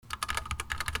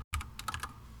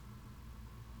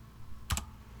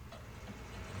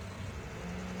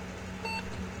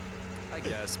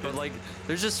guess, but like,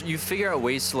 there's just you figure out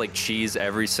ways to like cheese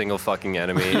every single fucking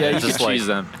enemy. Yeah, you just can like, cheese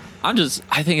them.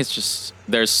 I think it's just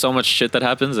there's so much shit that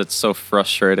happens. It's so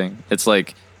frustrating. It's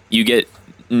like you get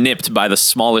nipped by the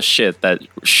smallest shit that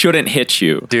shouldn't hit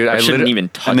you. Dude, I shouldn't even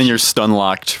touch. And then you're stun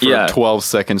locked for 12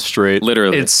 seconds straight.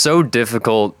 Literally. It's so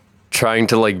difficult trying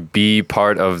to like be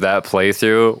part of that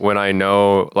playthrough when I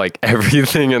know like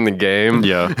everything in the game.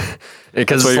 Yeah.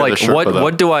 Because it's like,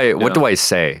 what do I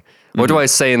say? What do I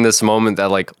say in this moment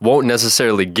that like won't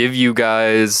necessarily give you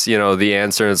guys, you know, the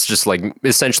answer? It's just like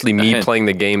essentially me playing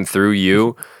the game through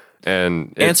you.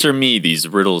 And answer me these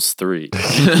riddles 3.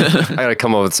 I gotta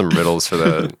come up with some riddles for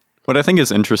that. What I think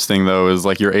is interesting though is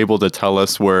like you're able to tell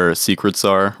us where secrets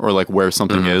are or like where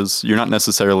something is. You're not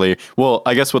necessarily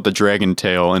I guess with the dragon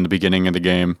tail in the beginning of the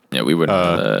game. Yeah, we wouldn't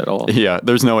know that at all. Yeah,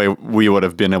 there's no way we would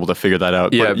have been able to figure that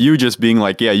out. Yeah. But you just being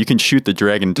like, yeah, you can shoot the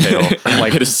dragon tail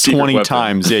like 20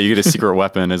 times. Yeah, you get a secret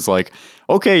weapon. It's like,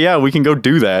 okay, yeah, we can go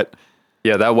do that.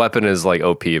 Yeah, that weapon is like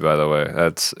OP, by the way.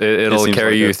 It'll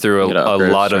carry you through a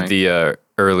lot of the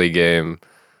early game.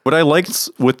 What I liked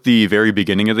with the very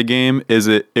beginning of the game is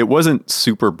it wasn't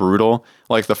super brutal.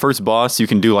 Like the first boss, you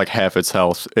can do like half its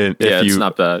health. It's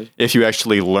not bad. If you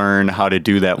actually learn how to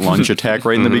do that lunge attack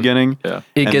right in the beginning. Yeah.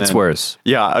 It gets worse.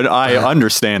 Yeah, I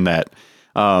understand that.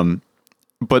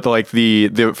 But like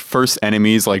the first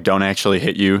enemies like don't actually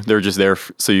hit you. They're just there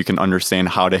so you can understand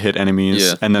how to hit enemies.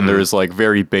 Yeah. And then there's like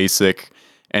very basic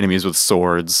enemies with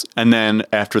swords. And then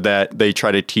after that, they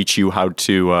try to teach you how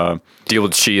to deal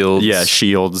with shields. Yeah,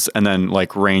 shields, and then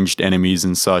like ranged enemies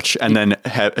and such. And then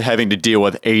having to deal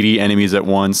with 80 enemies at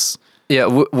once. Yeah,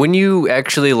 when you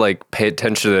actually like pay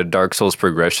attention to the Dark Souls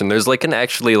progression, there's like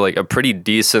actually like a pretty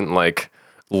decent like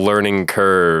learning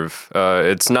curve.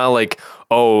 It's not like,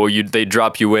 they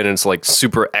drop you in and it's like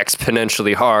super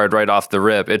exponentially hard right off the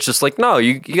rip. It's just like, no,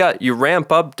 you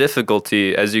ramp up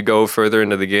difficulty as you go further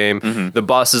into the game. The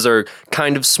bosses are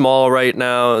kind of small right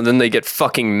now, and then they get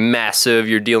fucking massive.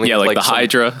 You're dealing with like the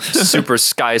Hydra, super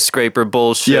skyscraper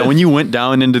bullshit. Yeah, when you went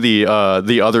down into the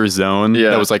other zone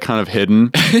that was like kind of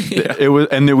hidden, it was,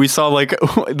 and then we saw like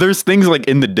there's things like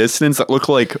in the distance that look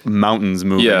like mountains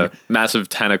moving. Yeah, massive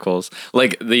tentacles.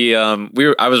 Like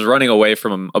I was running away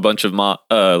from a bunch of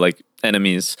like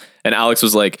enemies, and Alex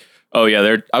was like, oh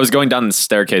yeah, I was going down the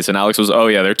staircase, and Alex was, oh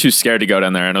yeah, they're too scared to go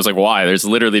down there. And I was like, why? There's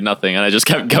literally nothing. And I just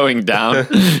kept going down.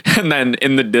 And then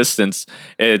in the distance,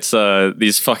 it's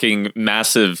these fucking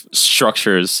massive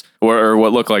structures or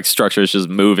what look like structures just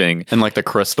moving. And like the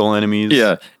crystal enemies.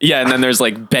 Yeah. Yeah. And then there's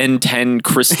like Ben 10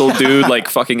 crystal dude like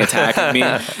fucking attacking me.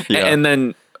 Yeah. And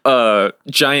then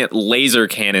giant laser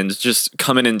cannons just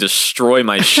come in and destroy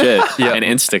my shit and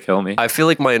insta-kill me. I feel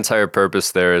like my entire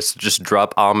purpose there is to just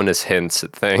drop ominous hints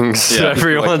at things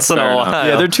every once in a while.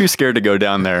 Yeah, they're too scared to go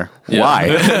down there. Yeah.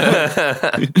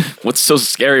 Why? What's so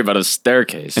scary about a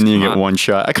staircase? And then you get one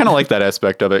shot. I kind of like that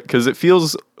aspect of it because it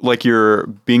feels like you're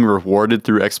being rewarded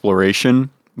through exploration,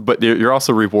 but you're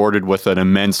also rewarded with an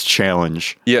immense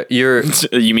challenge. Yeah, you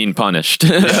mean punished.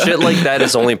 Shit like that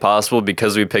is only possible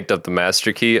because we picked up the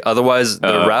master key. Otherwise,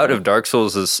 the route of Dark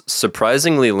Souls is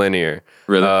surprisingly linear.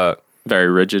 Really?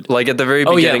 Very rigid. Like at the very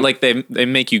beginning. Oh yeah, like they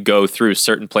make you go through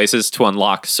certain places to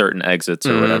unlock certain exits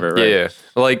or whatever, right? Yeah.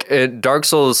 Like at Dark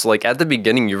Souls, like at the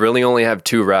beginning, you really only have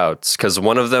 2 routes because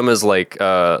one of them is like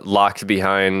locked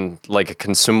behind like a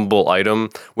consumable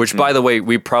item, which by the way,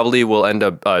 we probably will end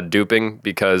up duping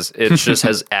because it just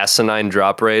has asinine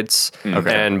drop rates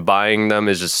and buying them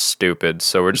is just stupid.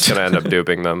 So we're just going to end up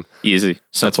duping them. Easy.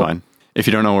 That's fine. If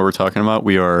you don't know what we're talking about,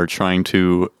 we are trying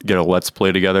to get a Let's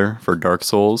Play together for Dark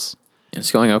Souls. It's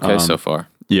going okay so far.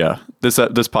 Yeah, this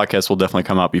podcast will definitely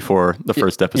come out before the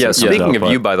first episode. Yeah, speaking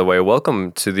of you, by the way,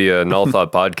 welcome to the Null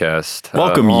Thought podcast.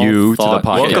 Welcome you to the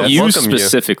podcast. Welcome you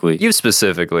specifically. You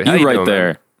specifically. You right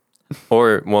there. Man?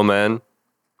 Or woman.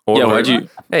 Or why'd you?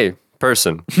 Hey,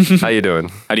 person. How you doing?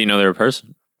 How do you know they're a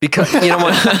person? Because, you know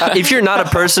what? If you're not a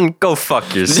person, go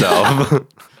fuck yourself.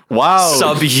 Wow.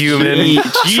 Subhuman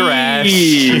trash.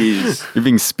 You're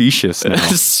being specious now.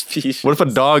 Specious. What if a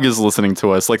dog is listening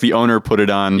to us? Like the owner put it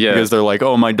on because they're like,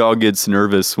 oh, my dog gets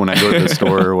nervous when I go to the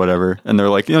store or whatever. And they're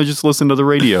like, just listen to the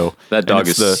radio. That dog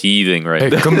is seething right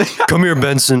now. Come here,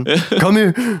 Benson. Come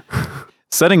here.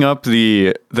 Setting up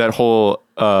that whole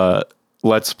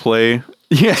Let's Play.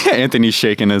 Yeah, Anthony's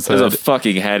shaking his head. It was a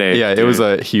fucking headache. Yeah, it was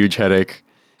a huge headache.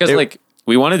 Because like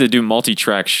we wanted to do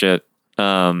multi-track shit.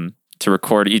 To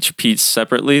record each piece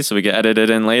separately so we can edit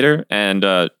it in later, and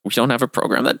we don't have a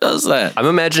program that does that. I'm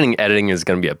imagining editing is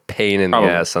going to be a pain in the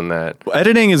ass on that.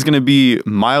 Editing is going to be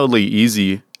mildly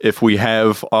easy if we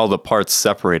have all the parts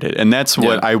separated. And that's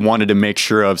what I wanted to make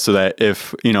sure of, so that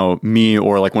if, me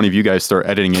or like one of you guys start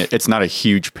editing it, it's not a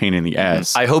huge pain in the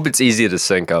ass. I hope it's easy to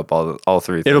sync up all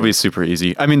three things. It'll be super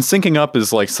easy. I mean, syncing up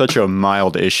is like such a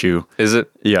mild issue. Is it?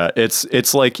 Yeah,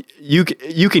 it's like you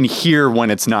can hear when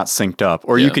it's not synced up,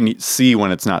 or you can see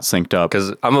when it's not synced up.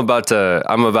 Because I'm about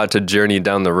to journey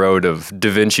down the road of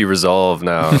DaVinci Resolve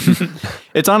now.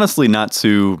 It's honestly not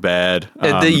too bad.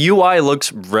 The UI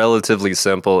looks relatively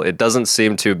simple. It doesn't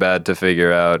seem too bad to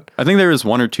figure out. I think there is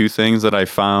one or two things that I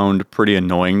found pretty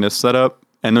annoying to set up.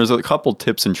 And there's a couple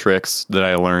tips and tricks that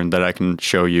I learned that I can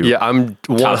show you. Yeah, I'm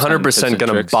 100%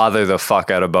 going to bother the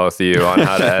fuck out of both of you on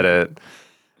how to edit.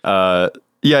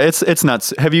 Yeah, it's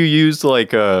not. Have you used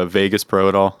like Vegas Pro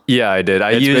at all? Yeah, I did.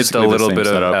 I It's used a basically the little same bit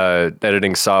setup. of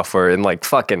editing software in like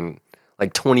fucking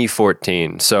like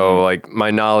 2014. So like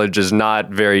my knowledge is not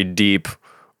very deep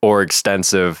or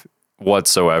extensive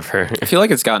whatsoever. I feel like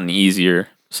it's gotten easier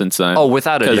since then. Oh,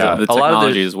 without a 'Cause doubt. the A lot of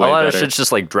technology is way a lot of better. shit's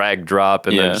just like drag drop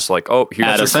and then just like, oh, here's Add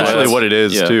your effects. Essentially file. what it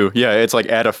is Yeah. too. Yeah, it's like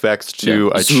add effects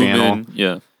to a Zoom channel. in.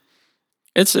 Yeah.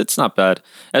 It's not bad.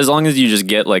 As long as you just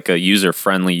get like a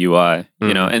user-friendly UI,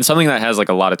 and something that has like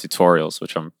a lot of tutorials,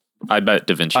 which I bet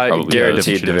DaVinci I probably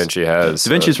guarantee does. DaVinci has.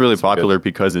 DaVinci's really it's good. popular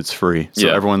because it's free. So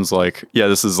Yeah. everyone's like, yeah,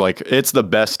 this is like, it's the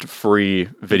best free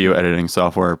video editing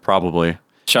software probably.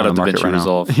 Shout on out the market DaVinci right now.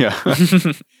 Resolve.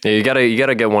 Yeah. Yeah, you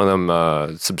gotta get one of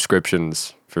them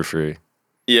subscriptions for free.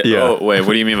 Yeah. Yeah. Oh, wait,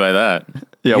 what do you mean by that?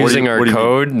 Yeah. Using our what do you mean?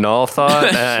 code Null Thought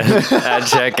at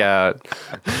checkout.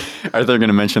 Are they going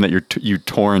to mention that you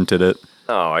torrented it?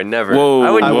 Oh, I never. Whoa,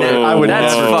 I would. whoa, I would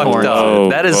That's never fucked torrent up. it.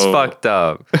 That is Whoa. fucked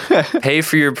up. Pay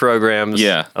for your programs.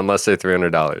 Yeah. Unless they're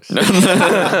 $300.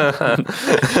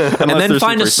 And then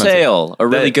find a sale, a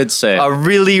really good sale. A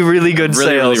really, really good Really,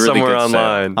 sale really, really somewhere good sale.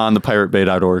 online. On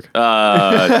thepiratebay.org.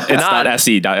 It's not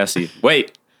SE.se.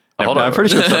 Wait. Hold I'm on. pretty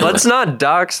sure it's Let's not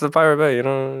dox the Pirate Bay.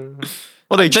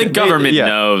 well, they The government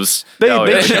knows. They yeah.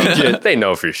 changed it. They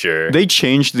know for sure. They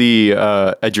changed the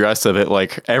address of it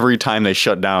like every time they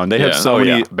shut down. They have Yeah. so Oh,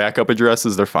 many yeah. backup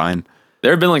addresses. They're fine.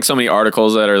 There have been like so many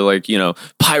articles that are like,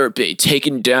 Pirate Bay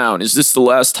taken down. Is this the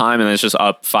last time? And it's just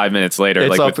up 5 minutes later, It's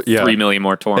like up, with yeah. 3 million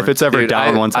more torrents. If it's ever Dude,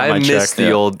 down one time, I miss checked.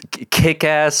 the old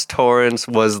kick-ass torrents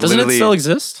was Doesn't literally. it still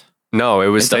exist? No, it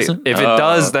was. It doesn't? If it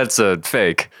does, that's a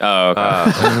fake. Oh,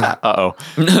 okay. Uh-oh.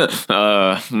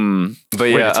 But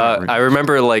yeah, sorry. I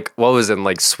remember like what was it, in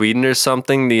like Sweden or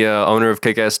something? The owner of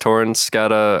Kick-Ass Torrents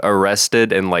got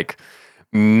arrested and like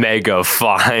mega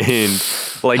fined.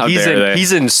 Like How dare they?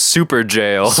 he's in super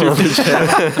jail.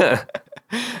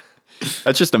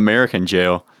 That's just American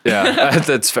jail. Yeah,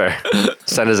 that's fair.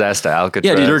 Send his ass to Alcatraz.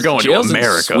 Yeah, dude, They're going to jails in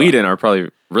America. Sweden are probably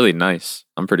really nice.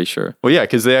 I'm pretty sure. Well, yeah,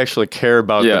 because they actually care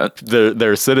about Yeah.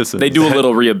 their citizens. They do a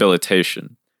little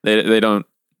rehabilitation. They don't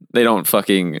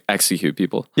fucking execute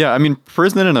people. Yeah, I mean,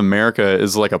 prison in America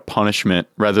is like a punishment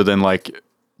rather than like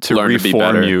to Learn to be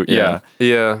reform better. you. Yeah.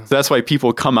 Yeah. So that's why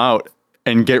people come out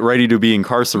and get ready to be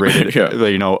incarcerated,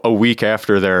 Yeah. a week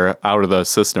after they're out of the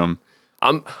system.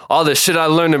 I'm all the shit I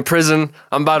learned in prison.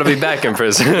 I'm about to be back in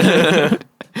prison.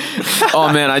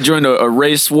 Oh man, I joined a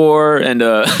race war and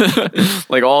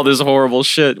like all this horrible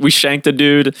shit. We shanked a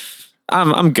dude.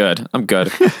 I'm good. I'm good.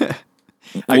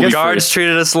 The guards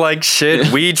treated us like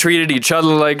shit. We treated each other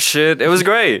like shit. It was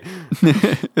great.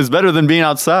 It's better than being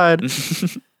outside.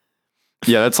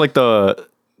 Yeah, that's like the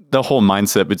whole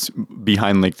mindset it's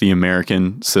behind like the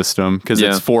American system because Yeah.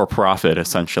 it's for profit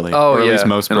essentially. Oh, or at least yeah.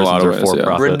 most In a lot prisons of are ways, for yeah.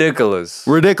 profit. Ridiculous.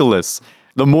 Ridiculous.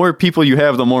 The more people you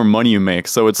have, the more money you make.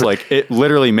 So it's like it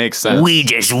literally makes sense. We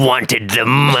just wanted the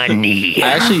money.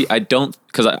 I don't,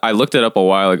 because I looked it up a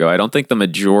while ago. I don't think the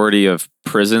majority of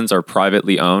prisons are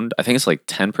privately owned. I think it's like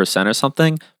 10% or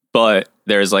something. But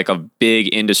there's like a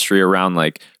big industry around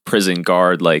like prison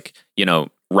guard, like,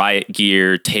 riot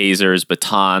gear, tasers,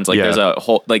 batons. Like Yeah. there's a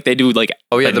whole, like they do like,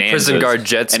 Oh yeah, the bonanzas prison guard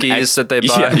jet and skis that they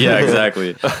bought. Yeah,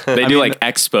 exactly. They do mean- like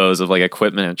expos of like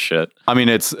equipment and shit. I mean,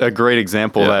 it's a great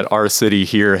example that our city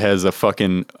here has a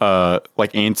fucking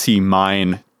like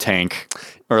anti-mine tank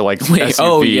or like SUV.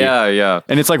 Oh yeah.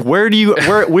 And it's like, when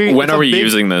When are we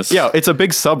using this? Yeah, it's a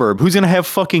big suburb. Who's gonna have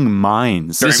fucking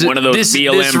mines? During one of those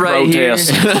BLM right here-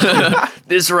 protests.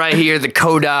 This right here, the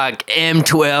Kodak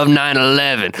M12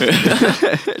 911.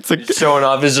 It's like, Showing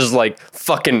off his just like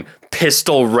fucking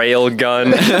pistol rail gun.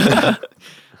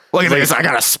 look at this. I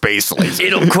got a space laser.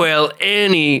 It'll quell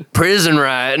any prison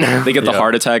riot. They get the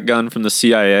heart attack gun from the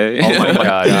CIA. Oh my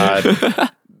god.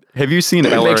 Have you seen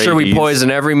Make sure we LRAEs?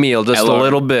 poison every meal just a LR.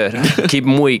 little bit. Keep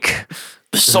them weak.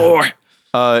 Sore.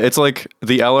 It's like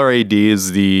the LRAD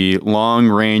is the long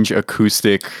range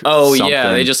acoustic. Oh yeah,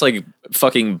 something. they just like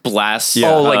fucking blast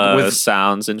Yeah. like with-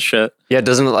 sounds and shit. Yeah, it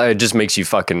doesn't it just makes you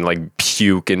fucking like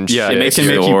puke and Yeah, shit. it can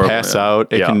make you horrible, pass yeah.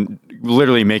 out. It Yeah. can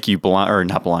literally make you blind or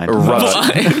not blind.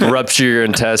 Rupture your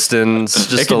intestines.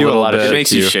 Just can a do a little lot of bit. It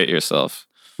makes you too. shit yourself.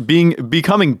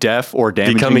 Becoming deaf or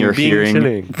damaging your being hearing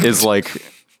chilling. is like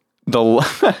the.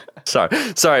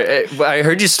 Sorry. I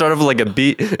heard you start off like a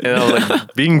beat, and I was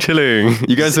like, being chilling.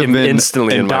 You guys have been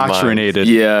instantly in my mind. indoctrinated.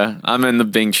 Yeah, I'm in the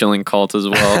Bing chilling cult as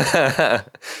well.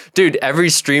 Dude, every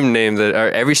stream name or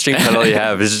every stream title you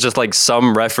have is just like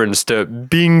some reference to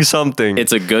being something.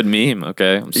 It's a good meme.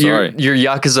 Okay, I'm sorry. Your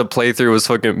Yakuza playthrough was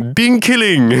fucking being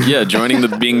killing. Yeah, joining the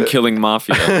Bing killing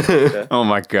mafia. Oh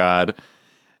my god.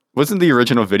 Wasn't the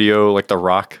original video like The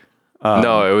Rock?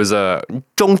 No, it was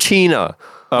Zhongqina.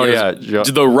 Oh It yeah.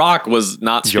 was- The Rock was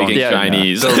not speaking Yeah,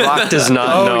 Chinese. The Rock does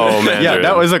not know, man. Yeah,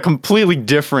 that was a completely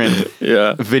different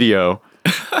Yeah, video.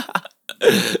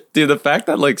 dude. The fact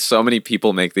that like so many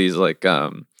people make these like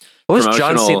What was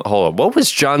John promotional- Cena? Hold on. What was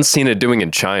John Cena doing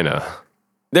in China?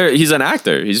 he's an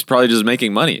actor. He's probably just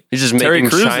making money. He's just Terry making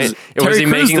Crews. Chi- Was was he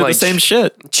Crews making, did like, the same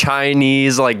shit?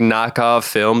 Chinese like knockoff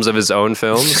films of his own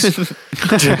films.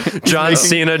 John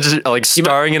Cena just like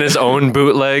starring in his own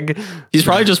bootleg. He's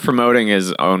probably just promoting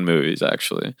his own movies,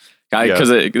 actually, because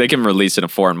they can release in a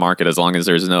foreign market as long as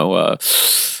there's no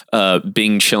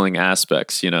Bing chilling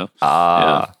aspects. You know.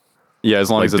 Yeah,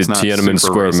 as long Like as the it's not Tiananmen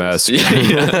super Square racist.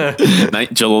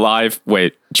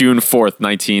 massacre. June 4th,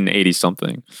 1980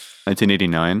 something.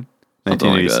 1989, Something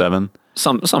like that. 1987.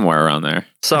 Somewhere around there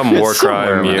Some war crime.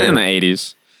 Somewhere in Yeah. the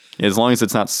 80s. As long as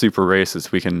it's not super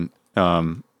racist, we can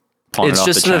pawn it It's off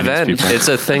just the an Chinese event. people. It's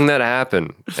a thing that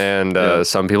happened, and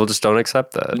some people just don't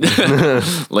accept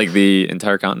that. Like the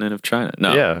entire continent of China.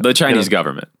 No, Yeah. the Chinese Yeah.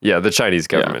 government. Yeah, the Chinese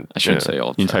Yeah, government. I shouldn't Yeah. say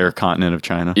all. The entire continent of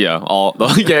China. Yeah,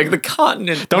 the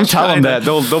continent. Don't of tell them China. that.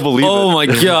 They'll believe Oh it.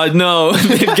 my god, no!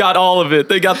 They've got all of it.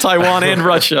 They got Taiwan and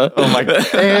Russia. Oh my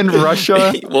and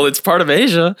Russia. Well, it's part of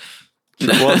Asia.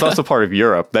 Well, it's also part of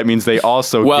Europe. That means they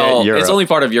also Well, get Europe. it's only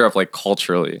part of Europe, like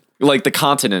culturally, like the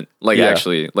continent, like Yeah.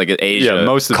 actually, like Asia. yeah,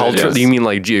 most of Culture? it. You mean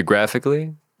like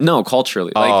geographically? No,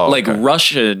 culturally, like Oh, like okay.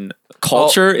 Russian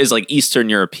culture is like Eastern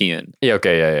European, Yeah.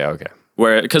 Okay. Yeah. Okay.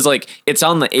 where because like it's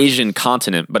on the Asian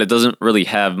continent, but it doesn't really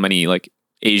have many like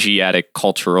Asiatic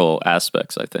cultural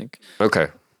aspects. I think.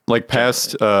 Like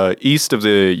past east of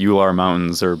the Ular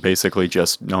Mountains are basically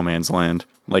just no man's land.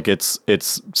 Like it's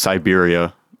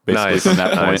Siberia basically Nice. from that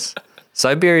point. Nice.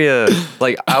 Siberia,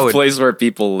 like I would. Place where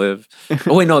people live.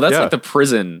 Oh wait, no, that's Yeah. like the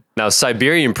prison. Now,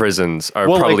 Siberian prisons are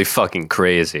Well, probably like, fucking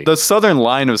crazy. The southern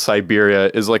line of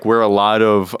Siberia is like where a lot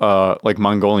of like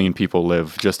Mongolian people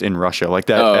live, just in Russia, like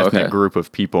that Oh, ethnic okay. group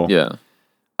of people. Yeah.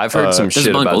 I've heard some does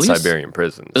shit about Mongolia- Siberian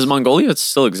prisons. Does Mongolia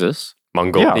still exist?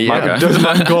 Mongolia? Yeah, Does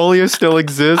Mongolia still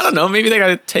exist? I don't know. Maybe they got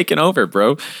it taken over,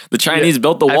 bro. The Chinese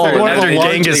built the wall. After, and one of after the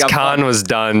then Genghis they got Khan fucked. was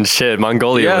done, shit,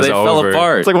 Mongolia Yeah, was they over. fell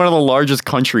apart. It's like one of the largest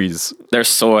countries. They're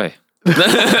soy.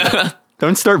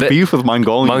 Don't start beef with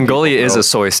Mongolian. Mongolia people, is bro. a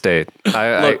soy state.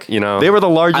 Look, You know, They were the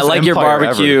largest. I like your empire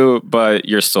barbecue, but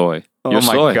you're soy. Ever. Oh You're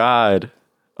my soy. god.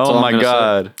 all Oh I'm my gonna say.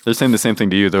 god. They're saying the same thing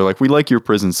to you. They're like, we like your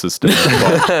prison system.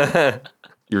 but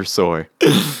you're soy.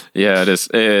 Yeah, it is.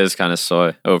 It is kind of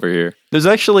soy over here. There's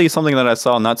actually something that I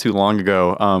saw not too long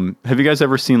ago. Have you guys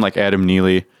ever seen like Adam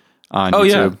Neely on Oh YouTube?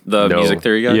 yeah, the No. music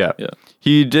theory guy. Yeah.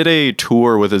 He did a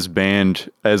tour with his band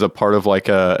as a part of like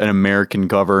an American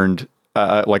governed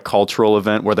like cultural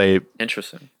event where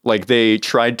Interesting. they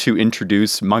tried to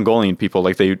introduce Mongolian people.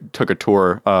 Like they took a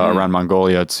tour around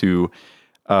Mongolia to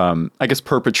I guess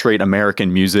perpetrate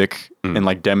American music and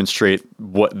like demonstrate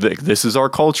what this is our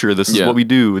culture. This is Yeah. what we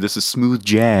do. This is smooth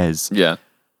jazz. Yeah.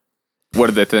 What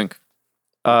did they think?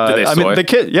 Did they I soy? mean, the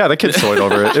kid soyed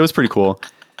over it. It was pretty cool.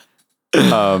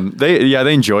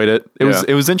 They enjoyed it.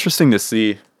 It was interesting to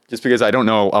see, just because I don't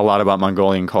know a lot about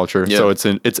Mongolian culture. Yeah. So it's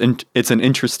an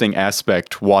interesting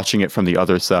aspect watching it from the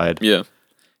other side. Yeah,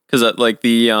 because like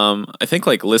the I think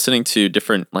like listening to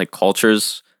different like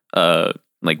cultures,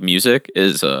 like music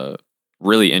is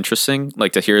really interesting.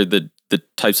 Like to hear the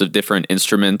types of different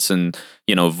instruments and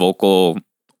vocal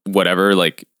whatever,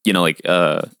 like like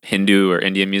Hindu or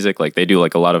Indian music, like they do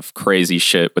like a lot of crazy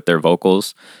shit with their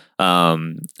vocals.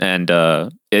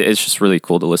 It's just really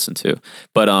cool to listen to.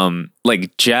 But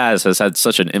like jazz has had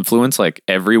such an influence like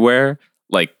everywhere,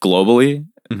 like globally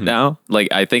now. Like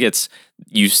I think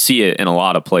you see it in a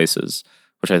lot of places,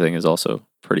 which I think is also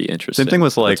pretty interesting. Same thing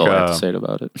with like That's all I have to say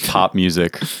about it. pop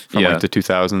music from Yeah. like the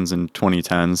 2000s and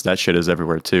 2010s. That shit is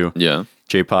everywhere too. Yeah.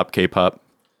 J-pop, K-pop,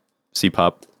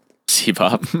 C-pop.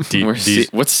 C-pop. D-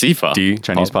 What's C-pop?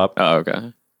 Chinese pop. Oh,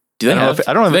 okay. Do they I have?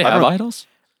 don't know if- do they I have don't- idols?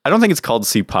 I don't think it's called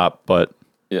C-pop, but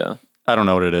Yeah. I don't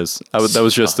know what it is. That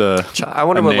was just a I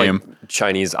wonder a what name. like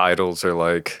Chinese idols are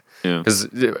like. Yeah. Because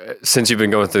since you've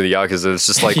been going through the Yakuza, it's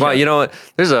just like, wow, you know what?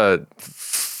 There's a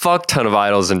fuck ton of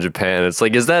idols in Japan. It's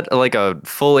like, is that like a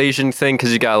full Asian thing?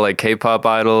 Because you got like K-pop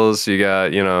idols, you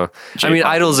got, you know, I mean,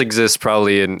 J-pop. idols exist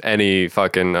probably in any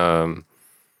fucking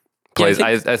place.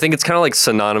 Yeah, I think it's kind of like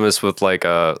synonymous with like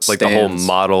the whole Stans.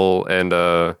 model and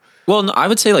Well, no, I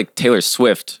would say like Taylor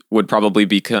Swift would probably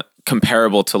be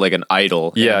comparable to like an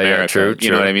idol. Yeah, in yeah, America. true, You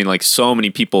know true. what I mean? Like so many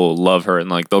people love her and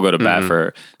like they'll go to bat for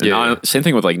her. And Yeah. same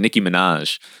thing with like Nicki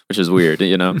Minaj, which is weird,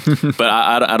 you know. But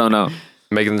I don't know.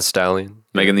 Megan Thee Stallion.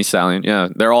 Megan Thee Stallion, yeah,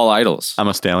 they're all idols. I'm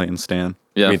a Stallion stan.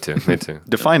 Yeah, Me too. Me too.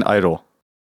 Define idol.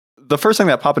 The first thing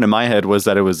that popped into my head was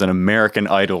that it was an American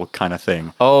Idol kind of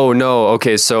thing. Oh no.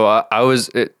 Okay, so I was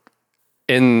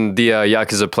in the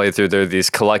Yakuza playthrough. There are these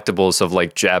collectibles of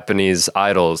like Japanese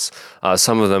idols.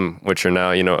 Some of them, which are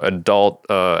now adult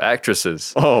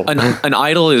actresses. Oh, An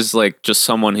idol is like just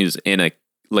someone who's in a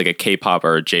K-pop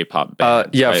or a J-pop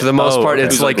band. Yeah, right? for the most Oh, part, okay.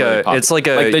 it's Who's, like really a, pop- it's like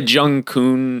a like the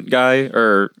Jungkook guy,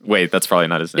 or wait, that's probably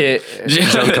not his name.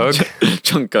 Jungkook.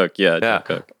 Jungkook, yeah, Yeah.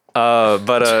 Jungkook.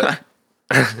 But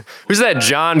who's that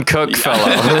John Cook fellow?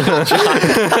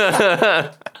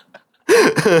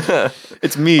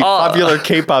 it's me, popular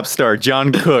K-pop star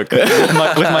John Cook, with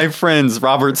my friends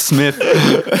Robert Smith.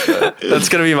 That's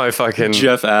gonna be my fucking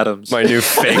Jeff Adams. my new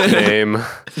fake name.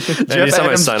 Jeff Anytime I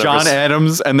Adams, sign up John for-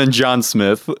 Adams, and then John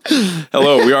Smith.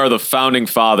 Hello, we are the founding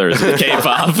fathers of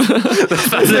K-pop.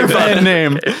 That's their band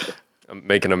name.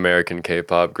 Make an American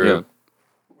K-pop group.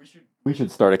 We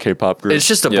should start a K-pop group. It's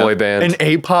just a Yeah. boy band. An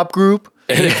A-pop group.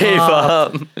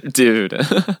 K-pop. Dude.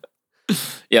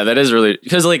 Yeah, that is really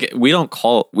because like we don't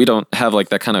have like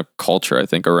that kind of culture, I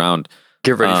think, around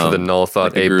Get ready for the null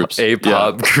thought like the groups.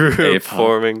 A-pop group A-pop.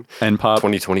 forming N-pop.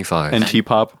 2025. And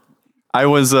T-pop. I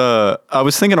was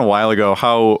thinking a while ago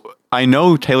how I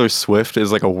know Taylor Swift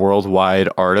is like a worldwide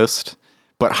artist,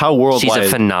 but how worldwide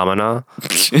phenomena.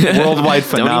 worldwide Don't even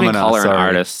phenomena. call her an sorry.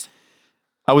 artist.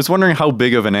 I was wondering how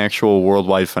big of an actual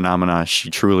worldwide phenomena she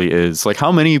truly is. Like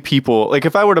how many people, like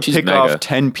if I were to She's pick mega. off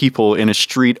 10 people in a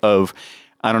street of,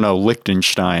 I don't know,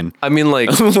 Liechtenstein. I mean, like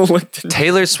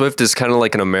Taylor Swift is kind of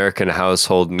like an American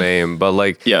household name, but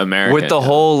like Yeah, American, with the yeah.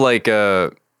 whole like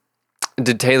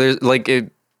did Taylor like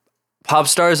pop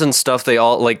stars and stuff? They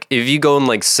all like if you go and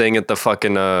like sing at the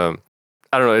fucking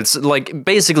I don't know. It's like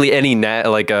basically any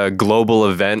like a global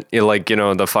event. Like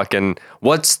the fucking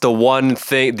what's the one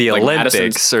thing? The Like Olympics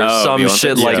Madison's- or the some Olympics?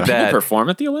 shit Yeah. like People that. perform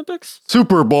at the Olympics?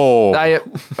 Super Bowl. Yeah,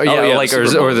 yeah, like the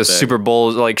Super Bowl or the is big. Super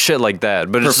Bowl, like shit like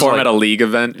that. But it's just Perform like, at a league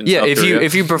event in yeah, South if Korea?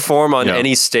 you perform on Yeah.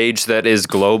 any stage that is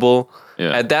global,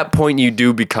 Yeah. at that point you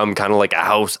do become kind of like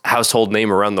a household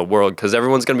name around the world because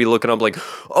everyone's gonna be looking up like,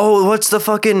 oh, what's the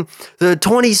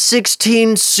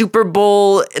 2016 Super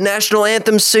Bowl national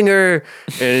anthem singer?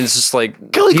 And it's just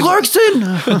like Kelly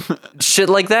Clarkson. shit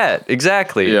like that.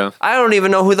 Exactly. Yeah. I don't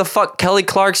even know who the fuck Kelly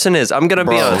Clarkson is. I'm gonna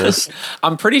be Bro. honest.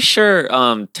 I'm pretty sure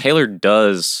Taylor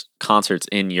does concerts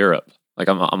in Europe. Like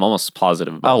I'm almost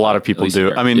positive about A lot that, of people at least do.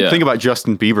 here. I mean, Yeah. think about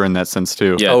Justin Bieber in that sense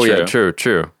too. Yeah, Oh true. yeah,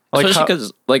 true. Like Especially how-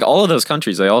 because like all of those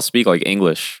countries, they all speak like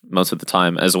English most of the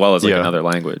time, as well as like Yeah. another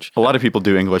language. A lot of people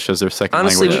do English as their second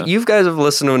Honestly, language. you guys have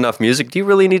listened to enough music. Do you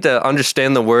really need to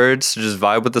understand the words to just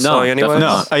vibe with the song anyway?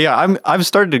 definitely No, yeah, I've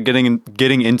started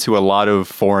getting into a lot of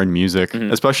foreign music,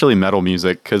 Mm-hmm. especially metal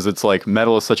music, because it's like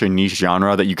metal is such a niche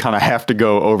genre that you kind of have to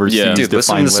go overseas Yeah. to Dude,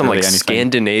 listen find to some like literally anything.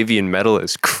 Scandinavian metal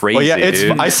is crazy. Well, yeah,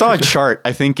 dude. I saw a chart,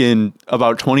 I think in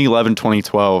about 2011,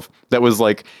 2012, that was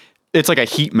like, it's like a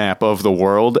heat map of the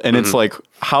world. And Mm-hmm. it's like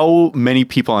how many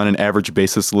people on an average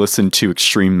basis listen to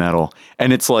extreme metal.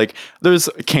 And it's like, there's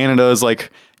Canada is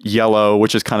like yellow,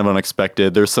 which is kind of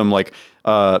unexpected. There's some like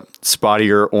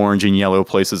spottier orange and yellow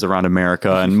places around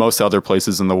America and most other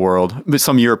places in the world. But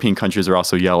some European countries are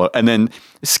also yellow. And then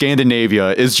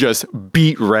Scandinavia is just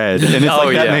beat red. And it's Oh,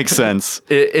 like, that yeah. makes sense.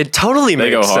 It totally They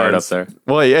makes go hard sense. up there.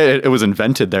 Well, yeah, it was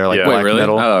invented there, like Yeah. black Wait, really?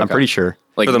 metal. Oh, I'm okay. pretty sure.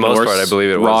 Like For the most Norse part, I believe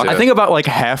it was, rock. yeah. I think about like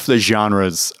half the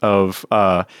genres of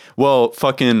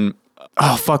fucking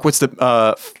what's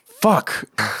the fuck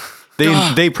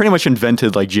they pretty much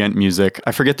invented like gent music.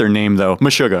 I forget their name though.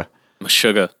 Meshuggah.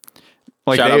 Meshuggah.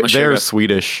 Like Shout out they're Meshuggah.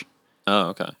 Swedish. Oh,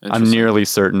 okay. I'm Interesting. nearly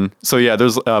certain. So yeah,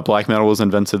 there's black metal was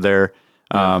invented there.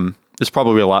 There's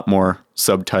probably a lot more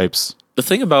subtypes. The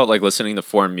thing about like listening to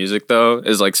foreign music though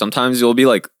is like sometimes you'll be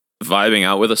like vibing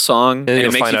out with a song, And it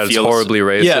you'll makes find you out it's feel horribly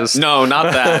racist. Yeah, no,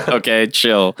 not that. Okay,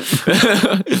 chill.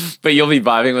 But you'll be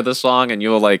vibing with a song, and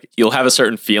you'll have a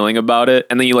certain feeling about it,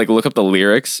 and then you like look up the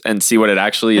lyrics and see what it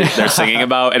actually they're singing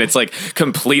about, and it's like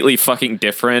completely fucking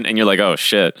different, and you're like, oh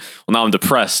shit. Well, now I'm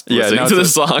depressed listening to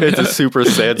this song. It's a super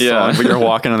sad Yeah. song, but you're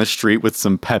walking on the street with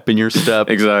some pep in your step.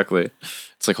 Exactly.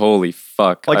 It's like, holy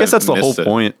fuck. Well, I guess that's the whole missed it.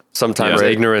 point. Sometimes Yeah.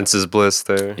 ignorance is bliss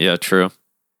there. Yeah, true.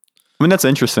 I mean, that's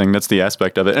interesting. That's the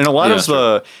aspect of it. And a lot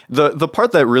Yeah, of the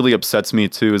part that really upsets me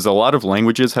too is a lot of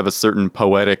languages have a certain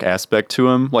poetic aspect to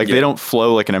them. Like they don't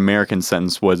flow like an American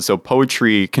sentence would. So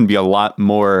poetry can be a lot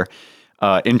more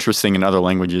interesting in other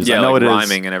languages. Yeah, I know like it is.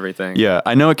 rhyming and everything. Yeah,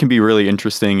 I know it can be really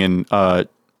interesting in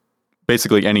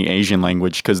basically any Asian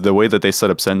language because the way that they set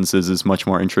up sentences is much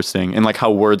more interesting, and like how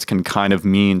words can kind of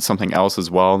mean something else as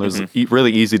well. There's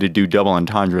really easy to do double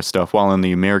entendre stuff, while in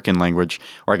the American language,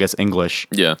 or I guess English,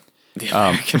 Yeah.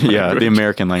 the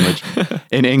American language.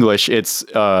 In English, it's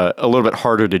a little bit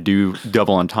harder to do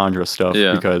double entendre stuff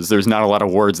because there's not a lot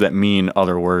of words that mean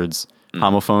other words.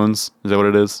 Homophones, is that what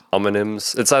it is?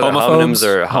 Homonyms. It's either Homophobes? homonyms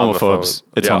or Homophobes.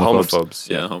 It's yeah, homophobes.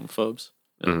 Yeah,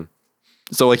 homophobes.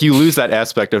 So like you lose that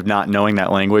aspect of not knowing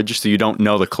that language, so you don't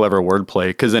know the clever wordplay.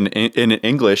 Because in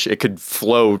English, it could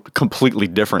flow completely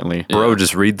differently. Bro,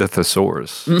 just read the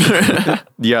thesaurus.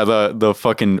 Yeah, the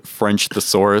fucking French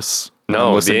thesaurus.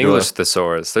 No, Listen the to English it.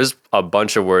 thesaurus. There's a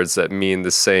bunch of words that mean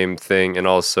the same thing, and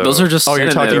also Those are just Oh, you're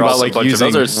talking synonyms. about also like a bunch using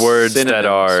of those are words that synonyms.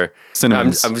 are.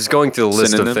 Synonyms. I was going through the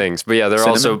list Synonym? of things, but yeah, there are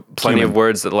also Synonym? plenty of Cumin.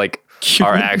 words that like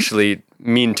are actually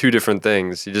mean two different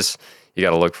things. You got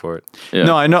to look for it. Yeah.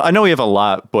 No, I know we have a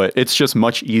lot, but it's just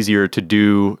much easier to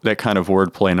do that kind of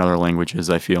wordplay in other languages,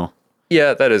 I feel.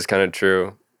 Yeah, that is kind of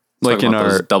true. Like Talking in about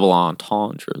those our, double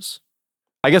entendres.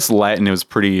 I guess Latin, it was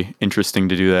pretty interesting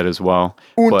to do that as well.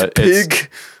 But it's,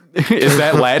 is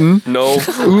that Latin? No.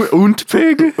 Und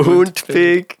pig? Und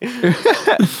pig.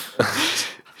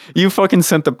 You fucking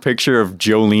sent the picture of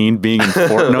Jolene being in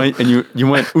Fortnite, and you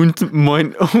went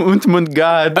mein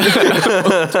God.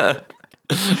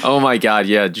 Oh my god,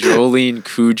 yeah. Jolene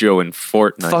Cujo in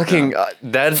Fortnite. Fucking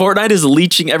that. Fortnite is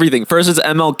leeching everything. First it's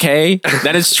MLK,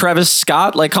 then it's Travis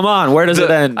Scott. Like, come on, where does it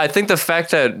end? I think the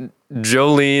fact that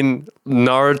Jolene,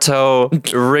 Naruto,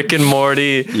 Rick and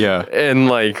Morty, Yeah. and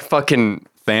like fucking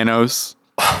Thanos.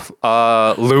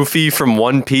 Luffy from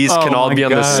One Piece can Oh all my be on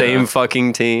the God. same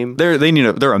fucking team. They're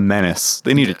a menace.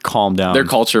 They need to calm down. They're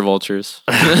culture vultures.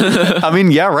 I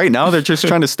mean, yeah, right now they're just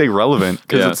trying to stay relevant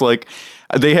because Yeah. it's like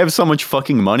they have so much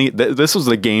fucking money. This was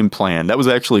the game plan. That was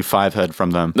actually Fivehead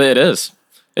from them. It is.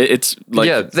 It's like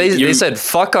Yeah, they said,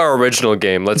 fuck our original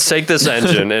game. Let's take this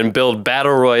engine and build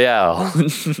Battle Royale.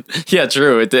 yeah,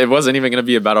 true. It wasn't even going to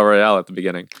be a battle royale at the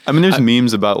beginning. I mean, there's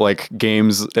memes about like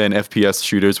games and FPS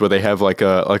shooters where they have like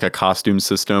a costume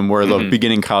system where the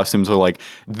beginning costumes are like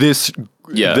this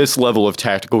level of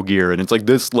tactical gear, and it's like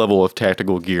this level of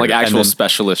tactical gear, Like And actual then-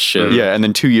 specialist shit. Yeah, and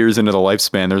then 2 years into the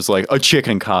lifespan, there's like a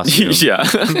chicken costume yeah.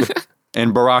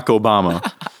 and Barack Obama.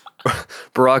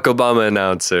 Barack Obama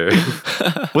announcer.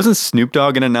 Wasn't Snoop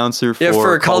Dogg an announcer for, Yeah,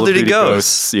 for Call of Duty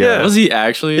Ghosts. Yeah. Was he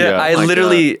actually? Yeah, Yeah. I My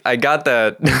literally I got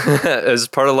that as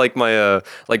part of like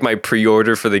my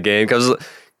pre-order for the game because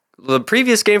the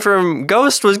previous game from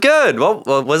Ghost was good. Well,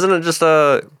 wasn't it just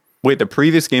a Wait, the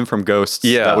previous game from Ghosts,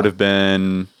 Yeah. that would have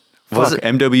been Was it-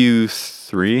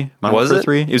 MW3? Modern Was Warfare it?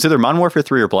 3? It was either Modern Warfare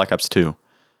 3 or Black Ops 2.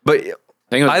 but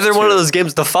think it was either one of two. those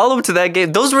games, the follow-up to that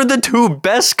game, those were the two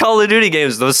best Call of Duty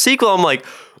games. The sequel, I'm like,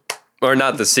 or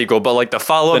not the sequel, but like the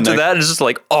follow-up The to next- that is just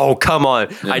like, oh, come on.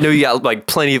 I know you got like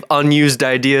plenty of unused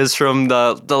ideas from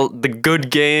the good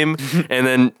game, and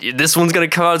then this one's gonna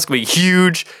come out, it's gonna be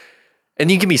huge. And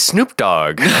you give me Snoop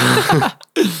Dogg.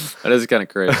 That is kind of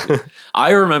crazy.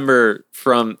 I remember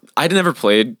I'd never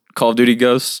played Call of Duty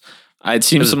Ghosts. I'd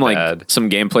seen was some bad. some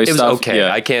gameplay It was stuff. okay.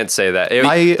 Yeah. I can't say that. There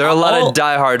are a lot of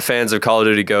diehard fans of Call of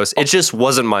Duty Ghosts. It just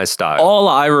wasn't my style. All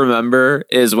I remember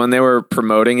is when they were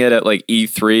promoting it at like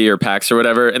E3 or PAX or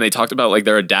whatever, and they talked about like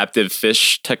their adaptive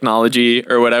fish technology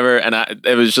or whatever, and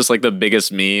it was just like the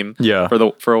biggest meme. Yeah.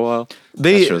 For a while.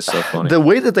 That shit was so funny. The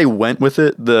way that they went with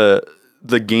it,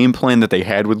 the game plan that they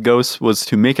had with Ghosts was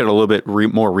to make it a little bit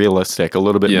more realistic, a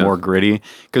little bit Yeah. more gritty.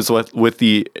 Because with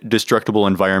the destructible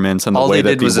environments and the All way they that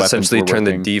did the was weapons essentially were turn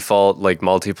the working. default like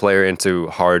multiplayer into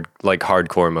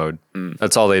hardcore mode.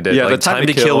 That's all they did. Yeah, like the time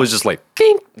to kill kill was just like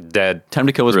ping, dead. Time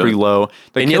to kill was Really? pretty low.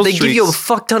 The And yet kill they give you a streaks-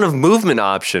 fuck ton of movement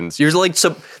options. You're like,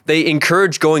 so they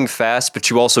encourage going fast, but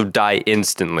you also die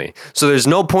instantly. So there's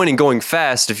no point in going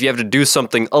fast if you have to do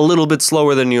something a little bit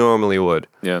slower than you normally would.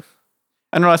 Yeah.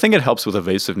 I don't know. I think it helps with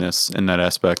evasiveness in that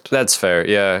aspect. That's fair,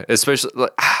 yeah. Especially,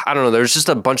 like, I don't know. There's just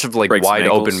a bunch of like Breaks wide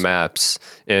ankles. open maps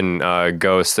in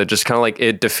Ghost that just kind of like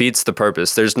it defeats the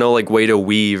purpose. There's no like way to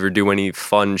weave or do any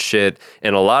fun shit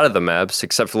in a lot of the maps,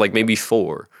 except for like maybe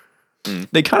 4.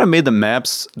 They kind of made the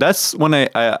maps. That's when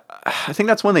I think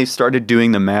that's when they started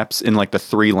doing the maps in like the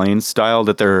 3-lane style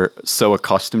that they're so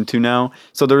accustomed to now.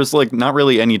 So there's like not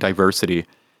really any diversity.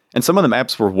 And some of the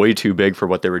maps were way too big for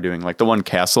what they were doing. Like the one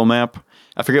castle map,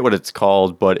 I forget what it's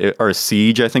called, or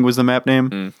Siege, I think was the map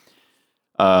name.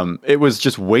 It was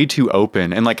just way too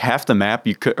open, and like half the map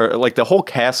you could, or like the whole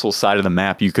castle side of the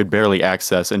map, you could barely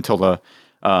access until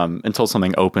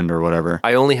something opened or whatever.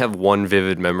 I only have one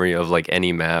vivid memory of like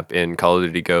any map in Call of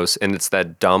Duty Ghosts, and it's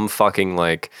that dumb fucking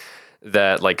like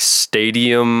that like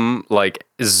stadium like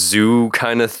zoo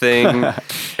kind of thing. And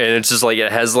it's just like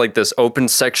it has like this open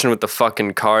section with the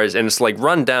fucking cars, and it's like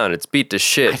run down, it's beat to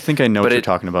shit. I think I know what you're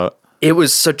talking about. It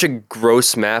was such a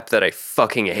gross map that I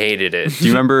fucking hated it. Do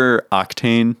you remember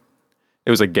Octane? It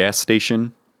was a gas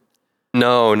station.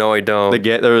 No, I don't.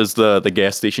 There was the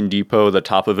gas station depot. The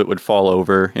top of it would fall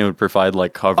over and it would provide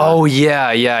like cover. Oh yeah,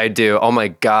 I do. Oh my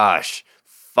gosh.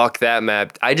 Fuck that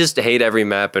map. I just hate every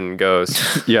map in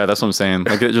Ghost. Yeah, that's what I'm saying.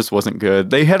 Like, it just wasn't good.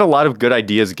 They had a lot of good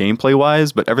ideas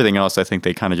gameplay-wise, but everything else I think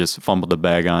they kind of just fumbled the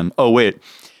bag on. Oh, wait.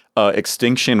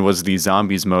 Extinction was the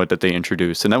zombies mode that they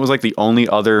introduced, and that was like the only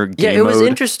other game Yeah, it was mode.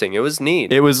 interesting. It was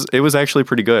neat. It was actually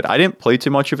pretty good. I didn't play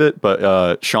too much of it,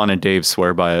 but Sean and Dave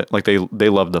swear by it. Like, they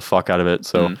loved the fuck out of it,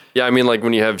 so... Yeah, I mean, like,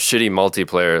 when you have shitty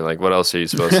multiplayer, like, what else are you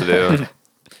supposed to do?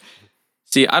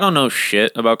 See, I don't know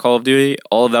shit about Call of Duty.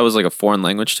 All of that was like a foreign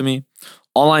language to me.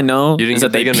 All I know You didn't is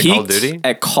get that they big into peaked Call of Duty?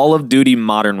 at Call of Duty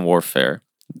Modern Warfare,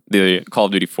 the Call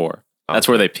of Duty 4. That's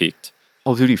where they peaked.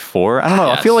 Call of Duty 4? I don't know.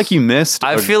 I Yes. feel like you missed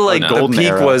I feel like the golden peak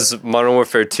era. was Modern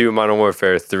Warfare 2, Modern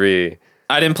Warfare 3.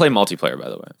 I didn't play multiplayer, by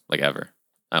the way, like ever.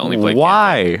 I only played.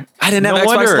 Why? I didn't have No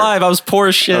Xbox wonder. Live. I was poor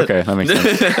as shit. Okay, that makes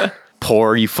sense.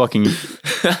 Poor, you fucking...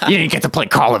 You didn't get to play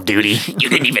Call of Duty. You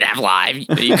didn't even have Live.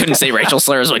 You couldn't say racial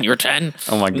slurs when you were 10.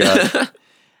 Oh my God.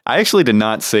 I actually did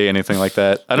not say anything like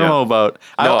that. I don't know about...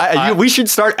 we should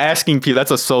start asking people.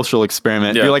 That's a social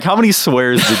experiment. Yeah. Be like, how many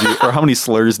swears did you... or how many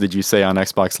slurs did you say on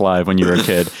Xbox Live when you were a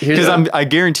kid? Because I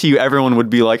guarantee you everyone would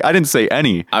be like, I didn't say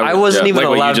any. I wasn't even like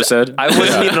what allowed. you just said. I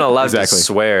wasn't even allowed Exactly. to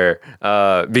swear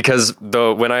because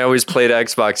when I always played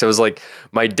Xbox, I was like,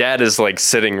 my dad is like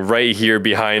sitting right here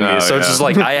behind me, Oh, so it's yeah. just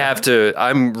like I have to.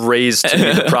 I'm raised to be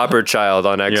the proper child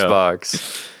on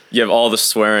Xbox. You have all the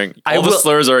swearing. I All the will-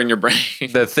 slurs are in your brain.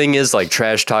 The thing is, like,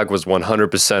 trash talk was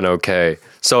 100% okay.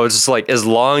 So it's just like as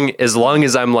long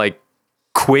as I'm like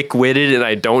quick-witted and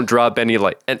I don't drop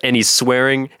any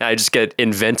swearing, and I just get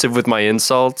inventive with my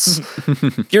insults.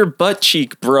 Your butt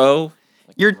cheek, bro.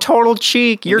 Your total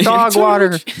cheek. Your dog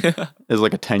water. Is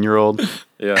like a 10-year-old.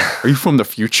 Yeah. Are you from the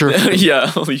future? Yeah.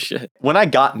 Holy shit. When I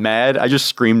got mad, I just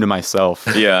screamed to myself.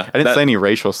 Yeah. I didn't say any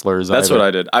racial slurs. That's either. what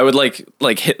I did. I would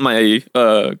like hit my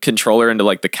controller into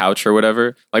like the couch or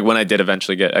whatever. Like when I did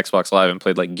eventually get Xbox Live and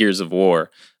played like Gears of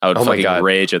War, I would Oh my fucking God.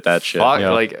 rage at that shit. Fuck,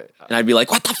 Yeah. like And I'd be like,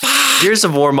 what the fuck? Gears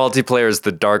of War multiplayer is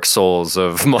the Dark Souls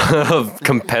of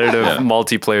competitive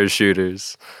multiplayer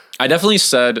shooters. I definitely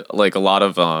said like a lot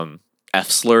of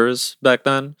F slurs back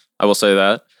then. I will say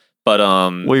that. But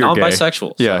Well, you're now I'm gay.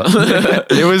 bisexual. Yeah.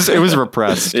 so- it was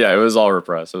repressed. Yeah, it was all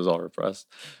repressed.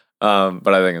 But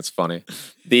I think it's funny.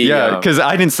 Yeah, because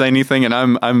I didn't say anything, and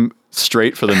I'm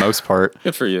straight for the most part.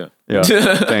 good for you. Yeah,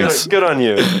 thanks. Good on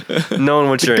you. Knowing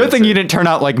what you're Good thing you didn't turn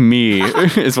out like me,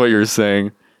 is what you're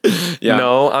saying. Yeah,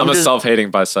 No, I'm a just-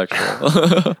 self-hating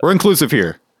bisexual. We're inclusive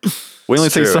here. We only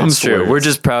say some It's true. slurs. We're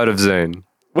just proud of Zane.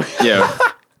 Yeah,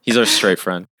 he's our straight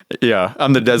friend. Yeah,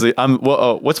 I'm the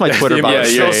what's my Twitter bio? Yeah,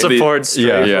 Still yeah, support straight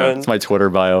yeah. friends. It's my Twitter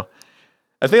bio.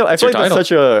 I feel like your that's title.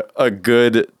 such a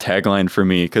good tagline for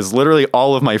me because literally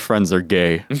all of my friends are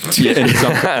gay in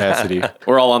some capacity.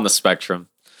 We're all on the spectrum.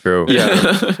 True.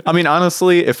 Yeah. I mean,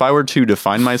 honestly, if I were to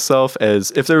define myself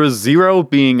as if there was 0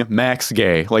 being max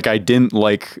gay, like I didn't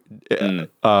like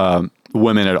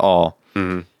women at all,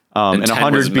 and 10 was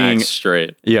 100 being max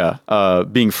straight.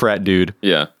 being frat dude,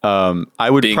 Yeah. I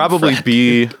would Being probably frat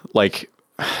be like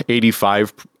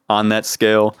 85 on that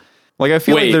scale. Like I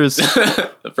feel Wait. like there's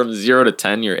From 0 to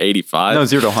 10, you're 85. no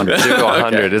 0 to 100. 0 to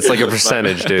 100. It's like a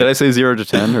percentage, dude. Did I say 0 to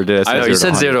 10 or did I say No, 0 you to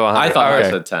said 0 to 100. I thought Okay.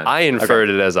 I said 10. I inferred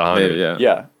it as 100. Maybe, yeah.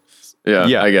 Yeah. yeah.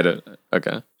 Yeah. I get it.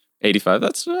 Okay. 85.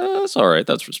 That's all right.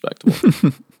 That's respectable.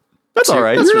 That's all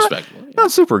right. That's You're not- respectable. Yeah.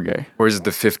 not super gay. Where's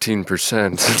the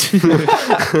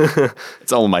 15%?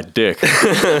 It's all my dick.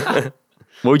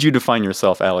 What would you define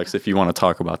yourself, Alex, if you want to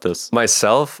talk about this?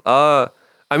 Myself? I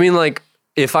mean, like,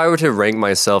 if I were to rank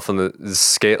myself on the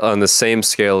scale, on the same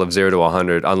scale of 0 to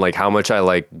 100 on like how much I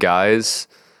like guys,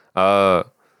 I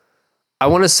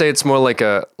want to say it's more like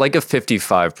a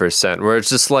 55%, where it's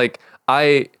just like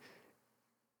it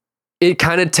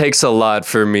kind of takes a lot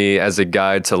for me as a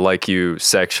guy to like you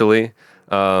sexually.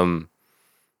 For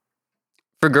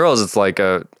girls, it's like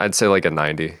I'd say like a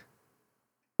 90.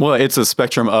 Well, it's a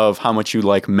spectrum of how much you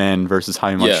like men versus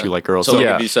how much you like girls. So, like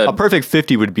if you said, a perfect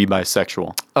 50 would be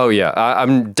bisexual. Oh yeah,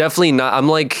 I'm definitely not. I'm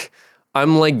like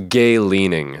gay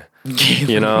leaning.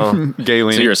 You know, Gay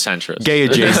leaning. so you're a centrist. Gay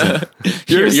adjacent.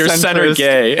 You're center centrist.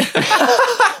 gay.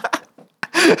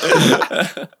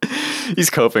 He's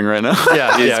coping right now.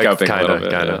 He's coping a kind little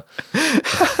bit, of.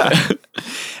 yeah.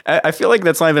 I feel like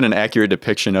that's not even an accurate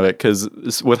depiction of it,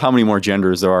 because with how many more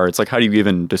genders there are, it's like, how do you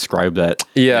even describe that?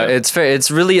 Yeah, Yeah. it's fair.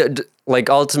 It's really like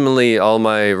ultimately all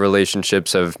my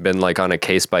relationships have been like on a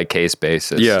case by case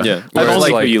basis. Yeah. Yeah. Whereas, I don't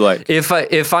like who you like.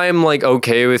 If I'm like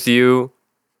okay with you,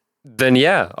 then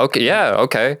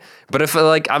okay. But if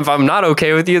I'm not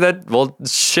okay with you, that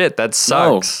shit, that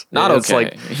sucks. not It's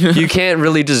okay. like you can't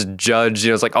really just judge.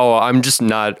 It's like, oh, I'm just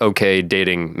not okay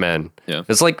dating men. Yeah.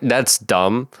 It's like that's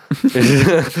dumb.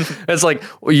 It's like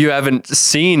you haven't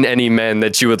seen any men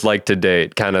that you would like to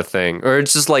date, kind of thing. Or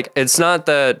it's just like it's not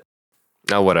that.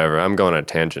 Oh, whatever. I'm going on a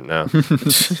tangent now.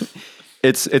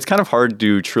 It's kind of hard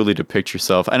to truly depict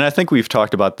yourself, and I think we've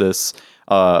talked about this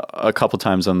a couple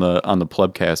times on the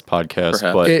Plebcast podcast.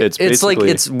 Perhaps. But It's like basically,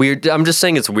 it's weird. I'm just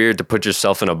saying it's weird to put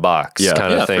yourself in a box, Yeah.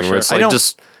 kind Yeah, of thing. for Where it's sure. I like don't-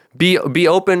 just be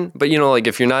open, but like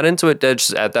if you're not into it, that's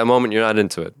just at that moment you're not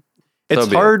into it. it's So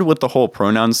be it. hard with the whole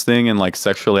pronouns thing and like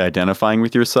sexually identifying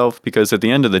with yourself, because at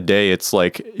the end of the day, it's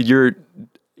like your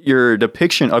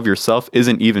depiction of yourself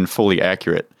isn't even fully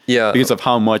accurate. Yeah. Because of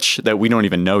how much that we don't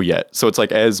even know yet. So it's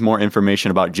like, as more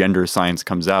information about gender science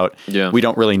comes out, we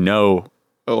don't really know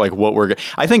like what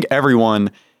I think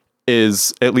everyone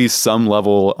is at least some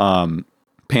level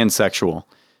pansexual.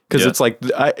 Because it's like,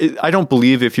 I don't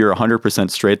believe if you're 100%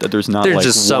 straight that there's not There's like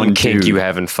just some one kink dude. you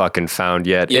haven't fucking found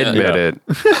yet. Yeah. Admit Yeah.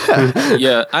 it.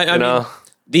 Yeah. I mean, know?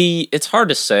 it's hard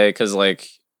to say because, like,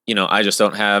 I just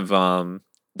don't have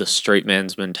the straight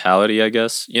man's mentality, I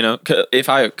guess.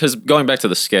 Because going back to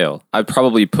the scale, I'd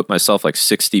probably put myself like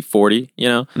 60-40,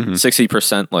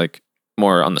 60% like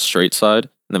more on the straight side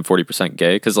and then 40%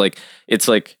 gay. Because like, it's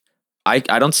like, I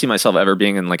don't see myself ever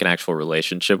being in like an actual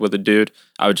relationship with a dude.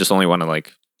 I would just only want to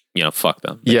like, fuck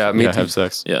them. Yeah, me Yeah, too. have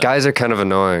sex. Yeah. Guys are kind of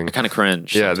annoying. I kind of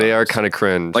cringe. Yeah, they are sometimes. kind of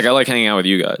cringe. Like, I like hanging out with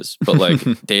you guys, but like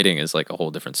dating is like a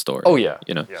whole different story. Oh, yeah.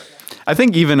 I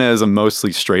think even as a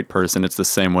mostly straight person, it's the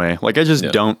same way. Like, I just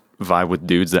don't vibe with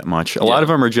dudes that much. A lot of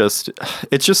them are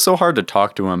it's just so hard to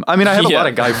talk to them. I mean, I have a lot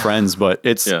of guy friends, but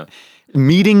it's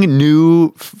meeting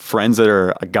new friends that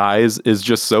are guys is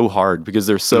just so hard because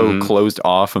they're so closed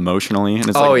off emotionally. And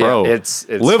it's like, bro, it's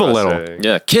live a little. frustrating.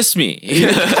 Yeah, kiss me.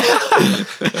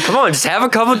 Come on, just have a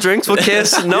couple drinks. We'll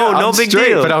kiss. No I'm big straight,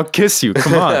 deal. But I'll kiss you.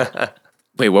 Come on.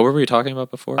 Wait, what were we talking about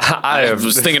before? I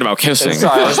was thinking about kissing.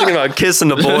 Sorry, I was thinking about kissing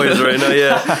the boys right now.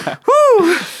 Yeah.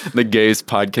 The gayest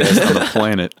podcast on the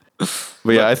planet.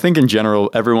 But yeah, I think in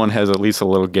general, everyone has at least a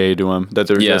little gay to them that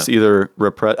they're just either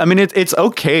repressed. I mean, it's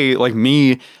okay. Like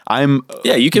me, I'm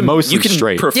You can mostly you can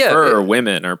straight. prefer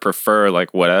women or prefer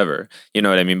like whatever. You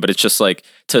know what I mean? But it's just like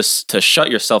to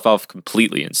shut yourself off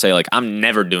completely and say like, I'm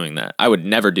never doing that. I would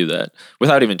never do that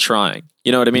without even trying.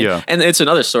 You know what I mean? Yeah. And it's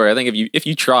another story. I think if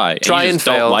you try and you and just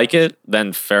don't fail. like it,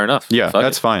 then fair enough. Yeah, Fuck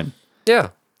that's it. fine. Yeah.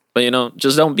 But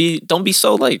just don't be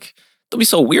so like. Don't be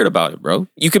so weird about it, bro.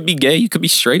 You could be gay. You could be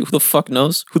straight. Who the fuck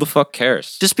knows? Who the fuck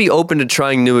cares? Just be open to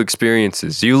trying new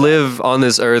experiences. You live on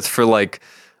this earth for like,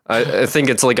 I think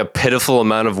it's like a pitiful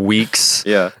amount of weeks.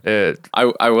 Yeah.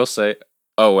 I will say.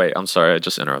 Oh wait, I'm sorry. I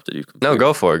just interrupted you. No,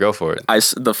 go for it. Go for it. I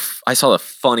saw the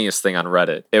funniest thing on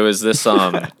Reddit. It was this.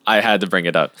 I had to bring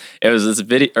it up. It was this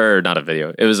video, or not a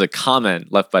video. It was a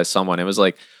comment left by someone. It was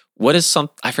like, "What is some?"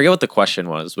 I forget what the question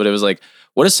was, but it was like,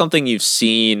 "What is something you've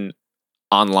seen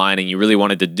online and you really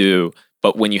wanted to do,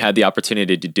 but when you had the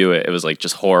opportunity to do it, it was like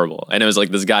just horrible." And it was like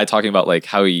this guy talking about like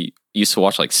how he used to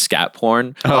watch like scat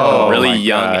porn at Oh, a really my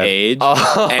young God. age.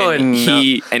 Oh, And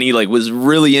he like was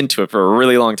really into it for a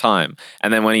really long time.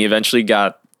 And then when he eventually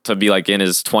got to be like in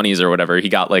his 20s or whatever, he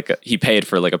got like he paid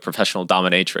for like a professional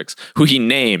dominatrix who he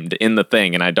named in the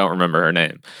thing, and I don't remember her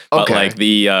name. But Okay.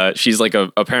 like she's like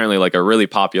apparently like a really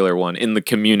popular one in the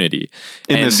community.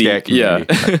 In the scat community.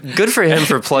 Yeah. Good for him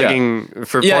for plugging you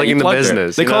the plugged her.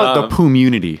 business. They call it the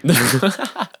poomunity.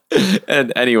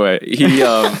 And anyway,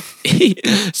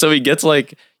 so he gets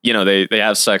like, they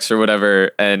have sex or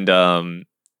whatever, and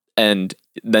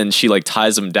then she like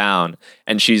ties him down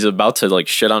and she's about to like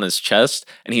shit on his chest.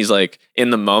 And he's like, in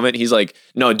the moment, he's like,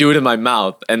 no, do it in my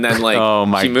mouth. And then like Oh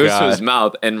my she moves to God. his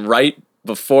mouth. And right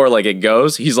before like it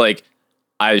goes, he's like,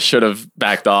 I should have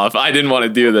backed off. I didn't want to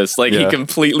do this. Like he Yeah.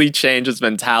 completely changed his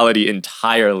mentality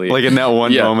entirely. Like in that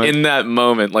one moment. In that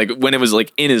moment, like when it was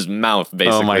like in his mouth,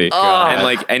 basically. Oh my God. And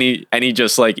like and he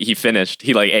just like he finished.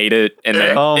 He like ate it and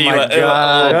then Oh he, my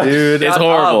God, dude. It's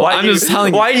horrible. I'm just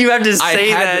telling you. Why do you have to I say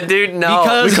had that, to- dude? No,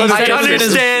 because I he said it was in his-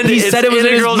 understand. he It's said it was in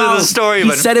his integral to the mouth. story. He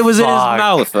but said it was in his fuck.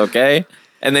 mouth, okay?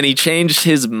 And then he changed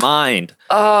his mind.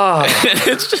 Oh.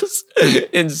 It's just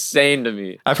insane to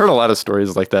me. I've heard a lot of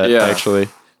stories like that, Yeah. actually,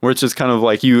 where it's just kind of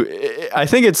like I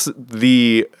think it's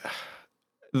the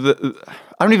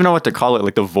I don't even know what to call it,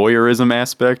 like the voyeurism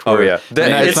aspect. Oh where- yeah,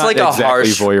 and it's like a exactly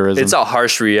harsh voyeurism. It's a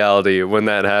harsh reality when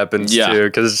that happens Yeah. too,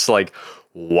 because it's like,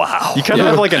 wow. You kind of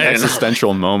have like an I know.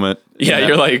 existential moment. Yeah, in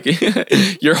you're that.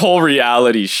 like your whole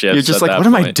reality shifts. You're just at like, that what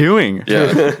am I point. doing?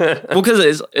 Yeah. Well,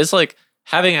 because it's like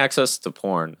having access to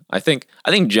porn. I think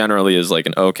generally is like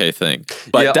an okay thing,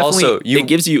 but Yeah, definitely also, it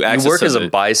gives you access. You work to as a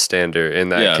it. bystander in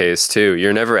that Yeah. case too.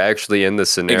 You're never actually in the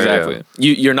scenario. Exactly.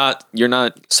 You're not.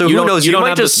 So you who don't- knows? You don't might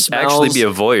have the just actually be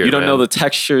a smells, voyeur, You don't know man. the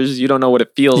textures. You don't know what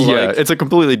it feels Yeah, like. it's a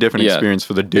completely different Yeah. experience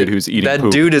for the dude who's eating That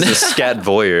poop. dude is a scat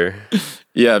voyeur.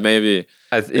 Yeah, maybe.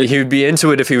 He would be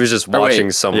into it if he was just Or wait.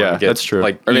 watching someone Yeah, get that's true.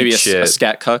 like Or maybe eat a shit.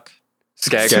 scat cuck.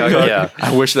 Scat Scat cuck, cuck. yeah.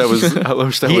 I wish that was. I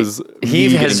wish that was. He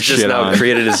me has getting just shit now on.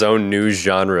 created his own new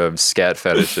genre of scat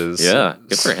fetishes. Yeah,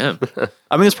 good for him.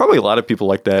 I mean, there's probably a lot of people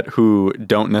like that who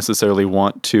don't necessarily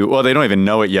want to. Well, they don't even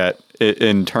know it yet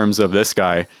in terms of this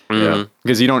guy. Yeah.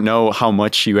 Because you don't know how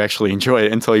much you actually enjoy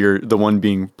it until you're the one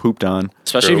being pooped on.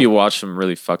 Especially True. if you watch some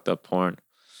really fucked up porn.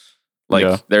 Like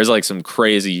Yeah. there's like some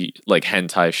crazy like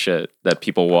hentai shit that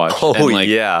people watch. Oh and, like,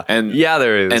 yeah, and yeah,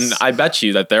 there is. And I bet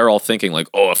you that they're all thinking like,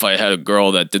 oh, if I had a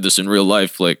girl that did this in real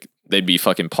life, like they'd be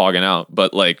fucking pogging out.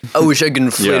 But like, I wish I could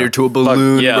inflate Yeah. her to a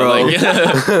balloon, yeah, bro.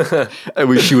 like I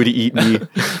wish you would eat me.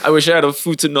 I wish I had a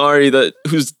futanari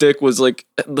whose dick was like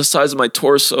the size of my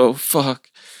torso. Fuck.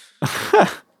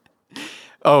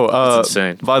 Oh, That's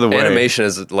insane. by the way, Animation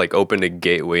has like opened a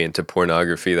gateway into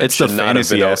pornography that It's the should not have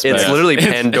fantasy been. aspect. It's Yeah. literally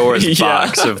Pandora's Yeah.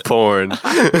 box of porn.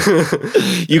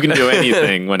 You can do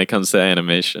anything when it comes to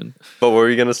animation. But what were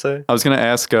you gonna say? I was gonna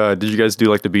ask, did you guys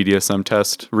do like the BDSM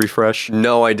test refresh?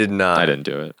 No, I did not. I didn't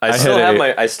do it. I I still had have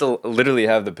a- I still literally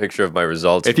have the picture of my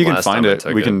results. If you from can last find time I it,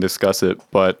 took we can discuss it.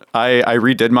 But I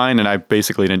redid mine and I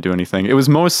basically didn't do anything. It was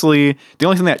mostly the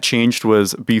only thing that changed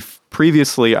was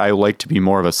previously I liked to be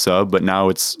more of a sub, but now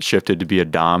it's shifted to be a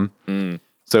dom.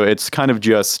 So it's kind of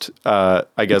just, I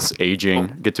guess,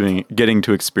 aging, getting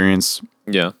to experience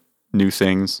Yeah. new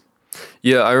things.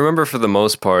 Yeah, I remember for the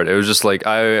most part, it was just like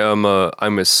I'm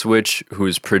a switch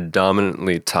who's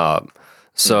predominantly top.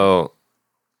 So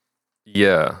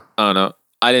yeah, I don't know.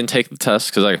 I didn't take the test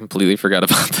because I completely forgot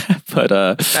about that. But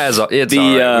it's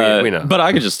all right. We know. But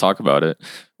I could just talk about it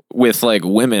with like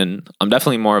women. I'm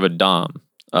definitely more of a dom.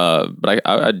 But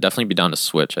I'd definitely be down to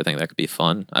switch. I think that could be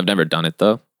fun. I've never done it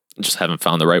though. Just haven't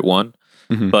found the right one.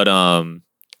 Mhm. But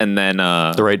and then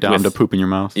The right dom with- to poop in your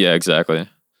mouth. Yeah, exactly.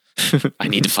 I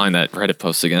need to find that Reddit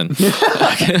post again.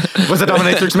 What's the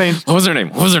dominatrix name? What was her name?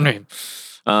 What was her name?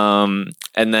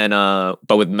 And then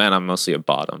but with men, I'm mostly a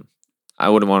bottom. I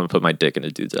wouldn't want to put my dick in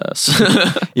a dude's ass.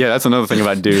 Yeah, that's another thing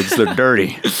about dudes. They're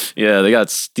dirty. Yeah, they got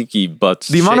stinky butts.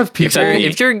 The amount of people- Except me.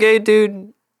 if you're a gay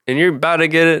dude and you're about to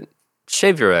get it,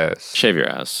 shave your ass Shave your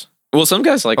ass. Well, some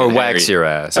guys like or it wax hairy. your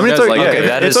ass. I mean, it's guys okay, like- yeah, okay,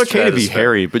 that it's is- okay that to be is fair.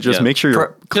 hairy, but just Yeah. make sure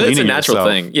you're cleaning It's a natural yourself.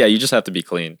 thing. Yeah, you just have to be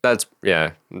clean. That's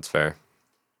fair.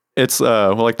 It's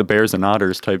well, like the bears and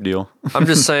otters type deal. I'm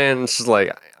just saying, it's just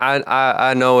like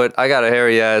I know it. I got a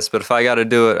hairy ass, but if I got to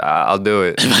do it, I'll do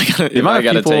it. The If amount I of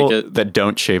gotta people take it. that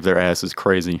don't shave their ass is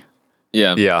crazy.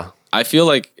 Yeah. Yeah, I feel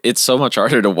like it's so much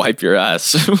harder to wipe your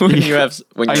ass when your ass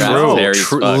I is know. hairy as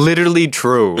fuck. literally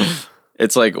true.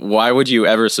 It's like, why would you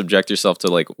ever subject yourself to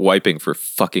like wiping for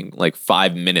fucking like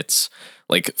 5 minutes?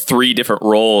 Like 3 different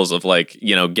rolls of like,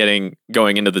 you know, going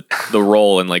into the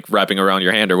roll and like wrapping around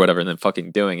your hand or whatever and then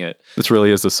fucking doing it. This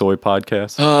really is the soy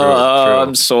podcast. True.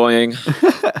 I'm soying.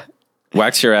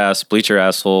 Wax your ass, bleach your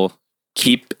asshole.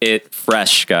 Keep it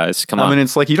fresh, guys. Come on. I mean,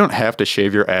 it's like you don't have to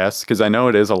shave your ass because I know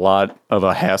it is a lot of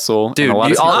a hassle. Dude, and a lot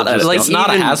you of people all- just like, it's don't- not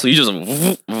a even- hassle. You just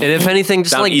And if anything,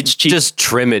 just Down like each cheek. just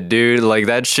trim it, dude. Like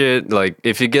that shit. Like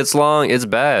if it gets long, it's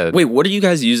bad. wait. What are you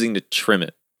guys using to trim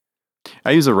it?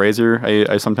 I use a razor.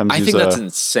 I sometimes I use think that's a.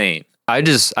 insane. I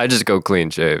just go clean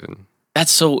shaven.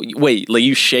 That's so. Wait, like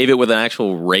you shave it with an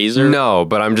actual razor? No,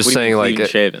 but I'm just What do you saying mean like clean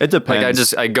shaven? It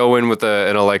depends. I go in with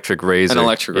an electric razor. An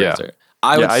electric Yeah. razor.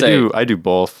 I would say I do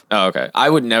both. Oh, okay. I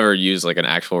would never use like an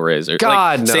actual razor.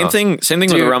 God, like, no. Same thing with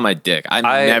Dude, around my dick. I'm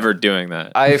never doing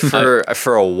that.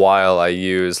 For a while I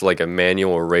used like a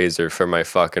manual razor for my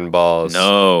fucking balls.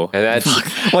 No. And that's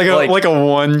Like a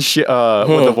one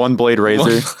with a one blade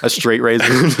razor, a straight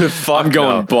razor. I'm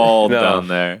going bald No. down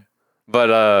there.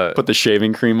 But Put the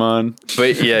shaving cream on.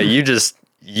 but yeah,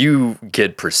 you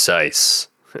get precise.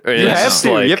 You have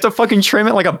to. You have to fucking trim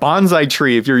it like a bonsai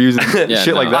tree if you're using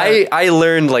shit like that. I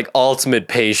learned like ultimate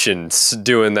patience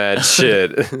doing that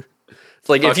shit.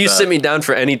 Like Fuck if you that. sit me down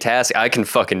for any task, I can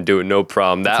fucking do it, no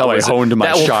problem. how I honed my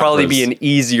that will probably chakras. be an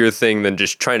easier thing than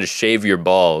just trying to shave your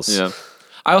balls. Yeah.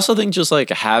 I also think just like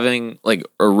having like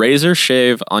a razor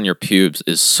shave on your pubes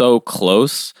is so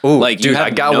close. Ooh, like dude,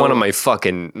 I got one of my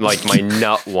fucking like my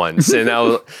nut once, and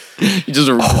He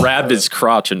just grabbed his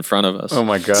crotch in front of us. Oh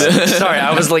my god. sorry,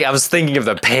 I was thinking of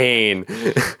the pain.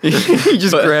 He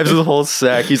just grabs his whole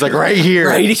sack. He's like, right here.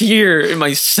 Right here in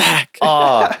my sack.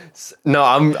 No,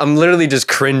 I'm literally just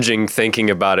cringing thinking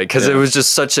about it because it was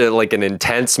just such a like an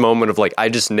intense moment of like I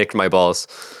just nicked my balls.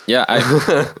 Yeah,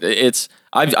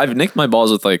 I've nicked my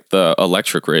balls with like the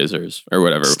electric razors or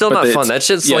whatever. Still But not it's- fun. That's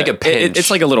just like a pinch. It's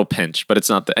like a little pinch, but it's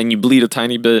not. And you bleed a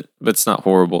tiny bit, but it's not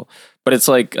horrible. But it's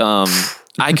like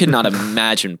I could not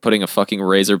imagine putting a fucking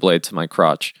razor blade to my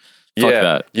crotch. Fuck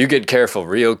that. You get careful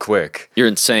real quick. You're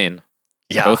insane.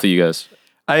 Yeah. Both of you guys.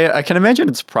 I can imagine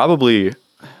it's probably,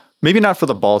 maybe not for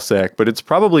the ball sack, but it's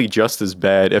probably just as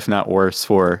bad, if not worse,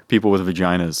 for people with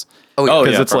vaginas. Oh,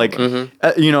 Because yeah, it's like,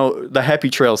 the happy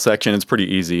trail section is pretty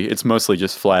easy. It's mostly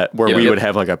just flat, where Yeah. we Yep. would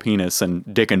have like a penis and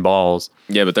dick and balls.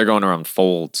 Yeah, but they're going around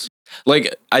folds.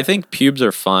 Like, I think pubes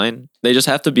are fine. They just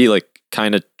have to be like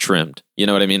kind of trimmed. You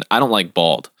know what I mean? I don't like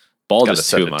bald. Bald Got a is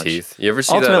set too of much. teeth. You ever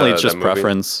see Ultimately, that? it's just that movie?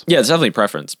 preference. Yeah, it's definitely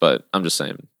preference, but I'm just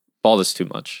saying, bald is too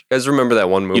much. You guys remember that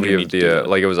one movie didn't of need to do the that.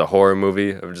 like it was a horror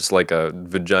movie of just like a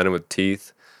vagina with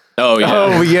teeth? Oh yeah,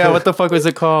 Oh, yeah. What the fuck was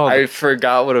it called? I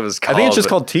forgot what it was I called. think it's just but-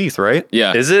 called Teeth, right?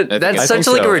 yeah. Is it? I think That's it's- such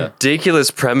think like so, a yeah. ridiculous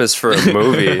premise for a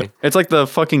movie. It's like the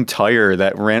fucking tire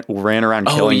that ran around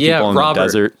Oh, killing yeah, people in Robert. the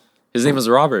desert. His name was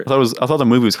Robert. I thought the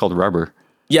movie was called Rubber.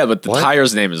 Yeah, but the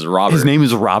tire's name is Robert. His name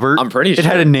is Robert. I'm pretty It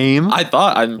had sure. a name. I'm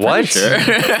pretty What? sure.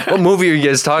 What movie are you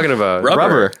guys talking about?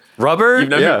 Rubber. Rubber? You've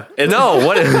never- Yeah. It's, No,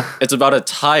 what? It's about a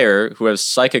tire who has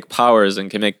psychic powers and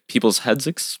can make people's heads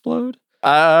explode.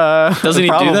 Doesn't he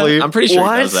probably. do that? I'm pretty sure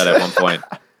What? he does that at one point.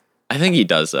 I think he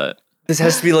does that. This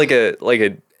has to be like a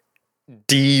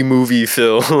D movie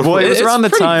film. Well, it was It's around the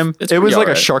pretty- time. it's It was pretty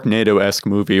like a Sharknado-esque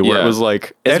movie where Yeah. it was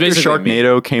like It's after basically me.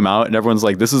 Sharknado came out and everyone's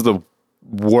like, "This is the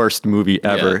worst movie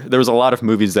ever." Yeah. There was a lot of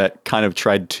movies that kind of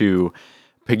tried to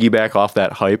piggyback off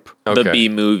that hype. Okay. The B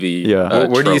movie. Yeah.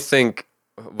 Where do you trope. think?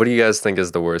 What do you guys think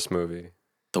is the worst movie?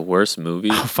 The worst movie?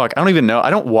 Fuck, I don't even know. I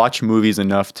don't watch movies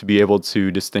enough to be able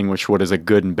to distinguish what is a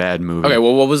good and bad movie. Okay,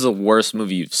 well, what was the worst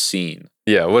movie you've seen?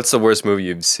 Yeah, what's the worst movie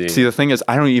you've seen? See, the thing is,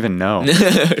 I don't even know.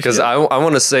 Because I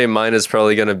want to say mine is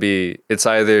probably going to be it's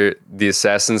either the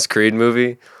Assassin's Creed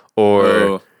movie or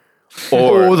Oh,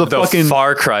 Oh, the the fucking-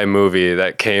 Far Cry movie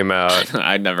that came out.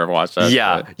 I never watched that.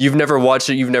 Yeah, but- you've never watched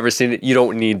it, you've never seen it, you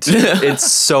don't need to.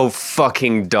 It's so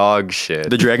fucking dog shit.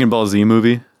 The Dragon Ball Z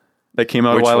movie that came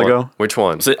out Which a while one? ago. Which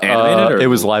one? Was it animated? Or It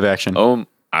was live action. Oh,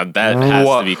 that has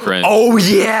to be cringe. Oh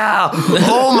yeah!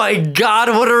 Oh my god,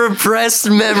 what a repressed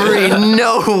memory!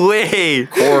 No way!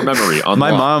 Core memory. Unlocked.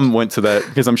 My mom went to that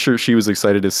because I'm sure she was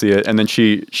excited to see it, and then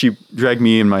she dragged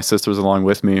me and my sisters along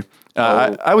with me.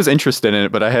 I was interested in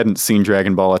it, but I hadn't seen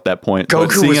Dragon Ball at that point. But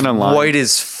Goku seeing was it online, white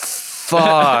as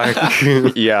fuck.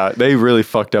 yeah, they really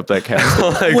fucked up that cast.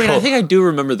 Like, Wait, I think I do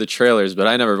remember the trailers, but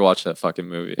I never watched that fucking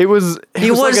movie. It was.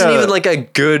 he wasn't like even like a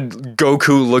good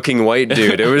Goku looking white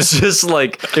dude. It was just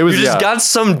like It was- you just yeah. got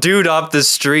some dude off the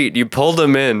street. You pulled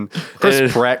him in. Chris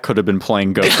and- Pratt could have been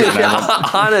playing Goku. and I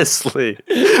went, honestly,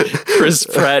 Chris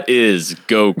Pratt is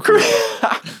Goku.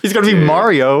 He's gonna be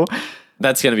Mario.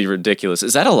 That's gonna be ridiculous.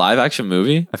 Is that a live action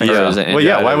movie? I think Or so. is it Well,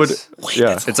 yeah. it Why would? is.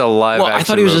 Yeah. it's a live. Well, I action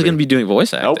thought he was just movie. gonna be doing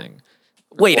voice acting.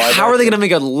 Wait, Live how are they action. gonna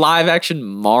make a live action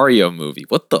Mario movie?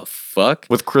 What the fuck?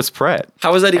 With Chris Pratt.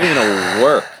 How is that even gonna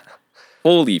work?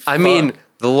 Holy fuck. I mean,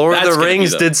 the Lord That's of the gonna be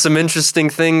Rings the- did some interesting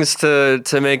things to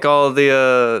make all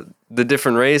the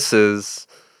different races.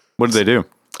 What did they do?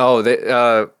 Oh, they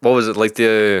what was it like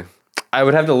the? I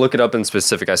would have to look it up in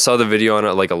specific. I saw the video on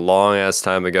it like a long ass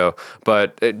time ago,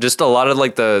 but just a lot of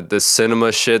like the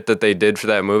cinema shit that they did for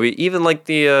that movie, even like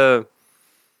the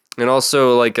and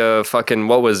also like fucking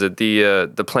what was it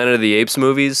the Planet of the Apes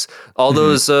movies, all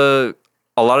those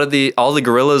a lot of all the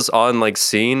gorillas on like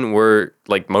scene were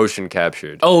like motion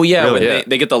captured. Oh yeah, Really? when Yeah.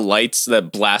 they get the lights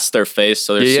that blast their face,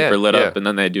 so they're Yeah, super lit yeah. up, and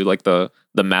then they do like the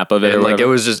map of it. and or like it whatever.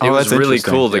 was just Oh, it was that's really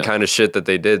interesting. cool the Yeah. kind of shit that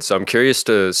they did. So I'm curious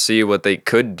to see what they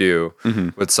could do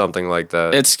with something like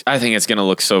that. I think it's gonna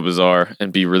look so bizarre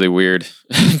and be really weird,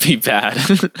 be bad.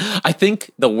 I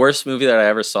think the worst movie that I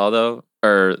ever saw though,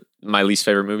 or my least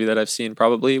favorite movie that I've seen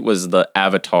probably was the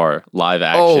Avatar live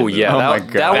action. Oh movie. yeah, Oh my that,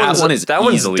 God. That one is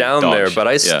easily down dog there, shit.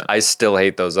 but Yeah. I still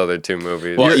hate those other two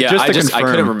movies. Well, yeah, Just to I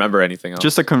couldn't confirm- remember anything else.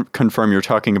 Just to confirm, you're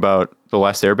talking about The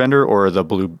Last Airbender or the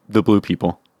blue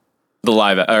people? the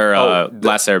live or the-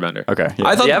 Last Airbender. Okay. Yeah.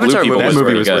 I thought the the Blue Avatar People movie That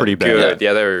movie was good. pretty bad. good.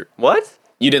 Yeah, they're what?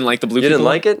 You didn't like the Blue You People? didn't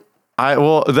like it?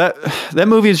 that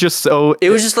movie is just so. It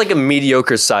was just like a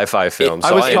mediocre sci-fi film. I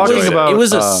so was I talking enjoyed about- It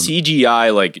was a um,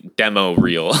 CGI like demo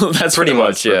reel. That's Pretty what it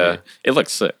was much, for yeah. me. It looked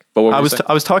sick. But what were I you was saying?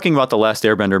 I was talking about the Last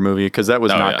Airbender movie because that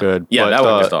was Oh, not yeah. good. Yeah, but, that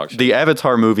one was dog shit. The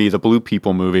Avatar movie, the Blue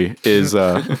People movie, is.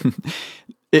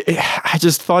 I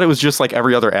just thought it was just like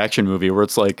every other action movie where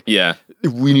it's like, Yeah.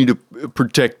 we need to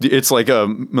protect. It's like a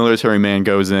military man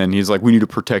goes in. He's like, we need to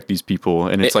protect these people,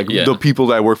 and it's like yeah. the people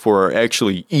that I work for are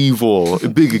actually evil. A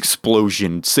big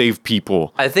explosion, save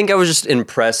people. I think I was just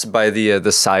impressed by the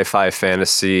sci-fi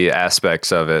fantasy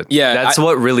aspects of it. Yeah, that's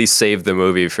what really saved the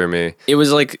movie for me. It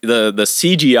was like the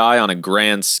CGI on a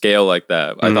grand scale like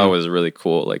that. I thought was really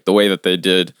cool. Like the way that they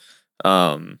did,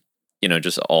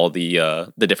 just all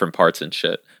the different parts and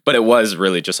shit. But it was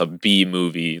really just a B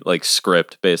movie like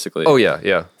script basically. Oh yeah,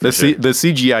 yeah. The for sure. the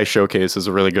CGI showcase is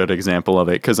a really good example of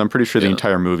it because I'm pretty sure the Yeah.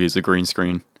 entire movie is a green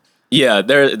screen. Yeah,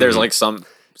 there's like some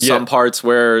Yeah. parts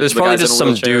where There's the probably guy's in just a some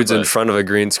wheelchair, dudes in but front of a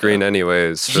green screen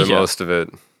anyways for Yeah. most of it.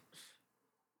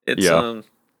 It's Yeah.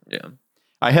 yeah.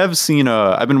 I have seen.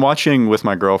 I've been watching with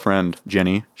my girlfriend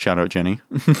Jenny. Shout out Jenny.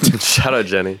 Shout out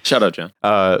Jenny. Shout out,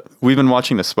 John. We've been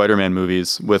watching the Spider-Man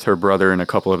movies with her brother and a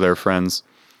couple of their friends.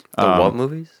 The what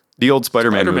movies? The old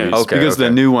Spider-Man, Spider-Man. movies, Okay, because the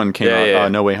okay. new one came Yeah, out, yeah.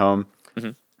 No Way Home.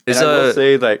 Is And I will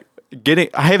say that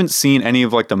I haven't seen any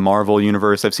of like the Marvel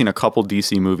universe. I've seen a couple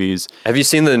DC movies. have you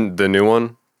seen the new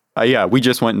one? Yeah, we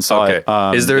just went and saw Okay.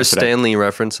 it. Is there a yesterday. Stanley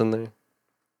reference in there?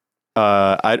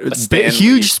 Stanley.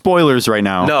 Huge spoilers right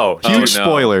now. No. huge Oh, no.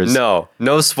 spoilers.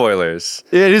 No spoilers.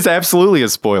 It is absolutely a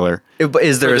spoiler.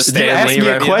 Is there a the You asked Stanley me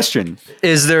a reference? question.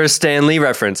 Is there a Stanley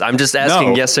reference? I'm just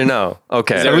asking No. yes or no.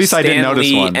 Okay. Is there At least a I didn't notice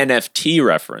Stanley one. NFT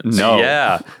reference. No.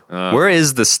 Yeah. Where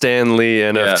is the Stanley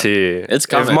NFT? It's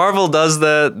coming. If Marvel does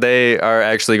that, they are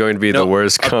actually going to be the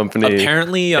worst company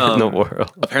Apparently, in the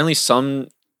world. apparently some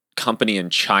company in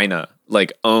China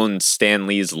like owns Stan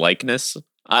Lee's likeness.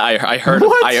 I heard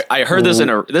What? I heard this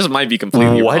this might be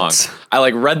completely What? wrong. I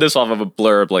like read this off of a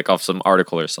blurb like off some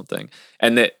article or something,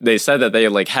 and they said that they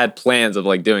like had plans of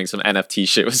like doing some NFT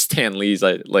shit with Stan Lee's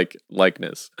like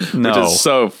likeness, which No. is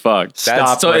so fucked.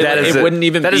 Stop. So That is it wouldn't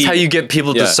even That be is how you get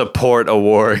people Yeah. to support a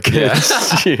war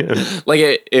against you. like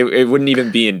it wouldn't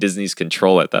even be in Disney's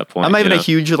control at that point. I'm not even you a know?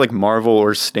 huge like Marvel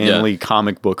or Stanley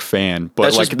comic book fan, but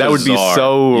That's like just that would be bizarre.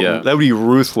 so Yeah. that would be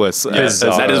ruthless.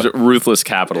 Bizarre. That is ruthless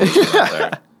capitalism out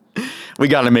there. We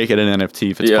got to make it an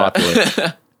NFT if it's Yeah.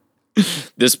 popular.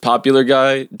 This popular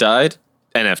guy died.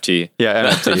 NFT.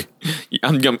 Yeah,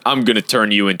 NFT. I'm gonna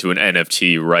turn you into an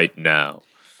NFT right now.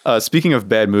 Speaking of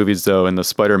bad movies, though, in the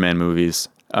Spider-Man movies,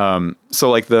 so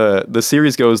like the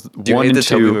series goes Do you one hate and the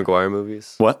Tobey two. Maguire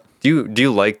movies? What? Do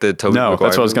you like the Tobey No, Maguire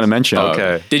that's what I was going to movies? mention.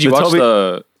 Okay. Did you The watch Tobey-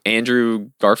 the Andrew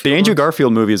Garfield? The Andrew ones?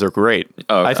 Garfield movies are great.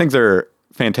 Oh, okay. I think they're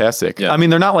fantastic. Yeah. I mean,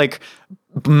 they're not like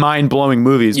mind-blowing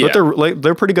movies, Yeah. but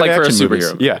they're pretty good Like for a action movies.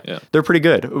 superhero movie, Yeah, yeah. they're pretty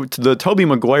good. The Tobey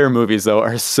Maguire movies though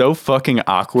are so fucking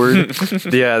awkward.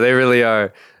 Yeah, they really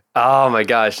are. Oh my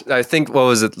gosh! I think what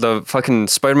was it? The fucking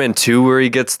Spider-Man 2 where he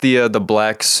gets the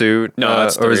black suit. No,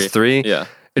 that's or is it 3? Yeah.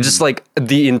 It's just like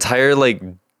the entire like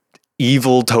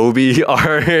evil Toby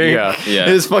arc. Yeah, Yeah.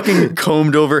 His fucking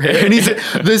combed over hair, and he's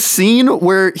the scene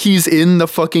where he's in the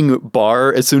fucking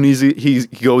bar as soon as he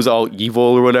goes all evil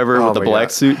or whatever Oh with the my black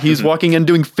God. suit. He's walking in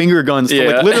doing finger guns to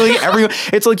Yeah. like literally everyone.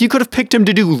 It's like you could have picked him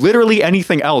to do literally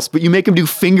anything else, but you make him do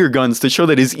finger guns to show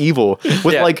that he's evil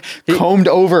with Yeah. like combed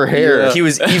over hair. He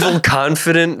was evil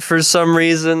confident for some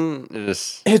reason.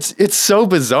 It's so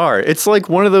bizarre. It's like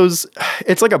one of those.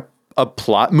 It's like a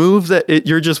plot move that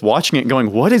you're just watching it and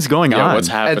going, what is going Yeah, on? what's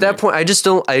happening? At that point, I just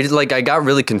don't. I got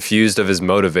really confused of his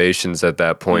motivations at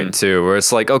that point too. Where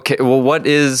it's like, okay, well,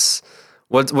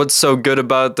 what's so good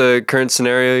about the current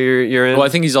scenario you're in? Well, I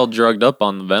think he's all drugged up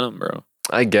on the venom, bro.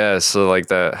 I guess so. Like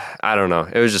that. I don't know.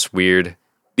 It was just weird.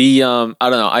 The I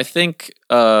don't know. I think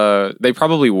they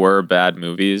probably were bad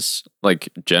movies, like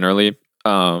generally,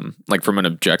 like from an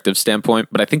objective standpoint.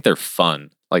 But I think they're fun.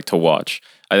 like to watch.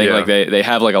 I think Yeah. like they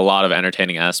have like a lot of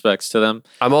entertaining aspects to them.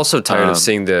 I'm also tired of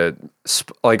seeing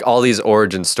like all these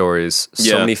origin stories so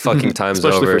Yeah. many fucking times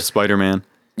Especially over. for Spider-Man.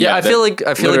 Yeah, I feel like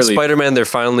literally- Spider-Man. They're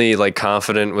finally like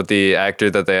confident with the actor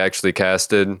that they actually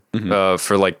casted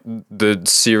for like the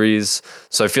series.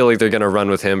 So I feel like they're gonna run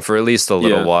with him for at least a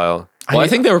little Yeah. while. Well, I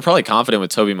think they were probably confident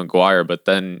with Tobey Maguire, but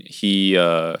then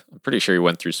I'm pretty sure he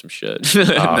went through some shit.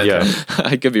 Yeah.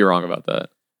 I could be wrong about that.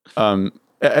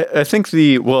 I think a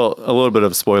little bit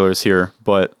of spoilers here,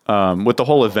 but with the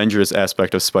whole Avengers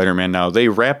aspect of Spider-Man now, they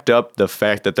wrapped up the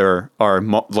fact that there are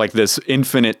like this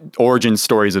infinite origin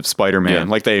stories of Spider-Man.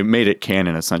 Yeah. Like they made it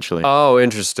canon essentially. Oh,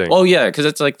 interesting. Oh yeah, because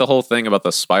it's like the whole thing about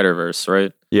the Spider-Verse,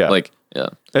 right? Yeah. Like yeah,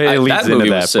 It leads that into movie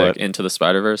that, was sick. but- Into the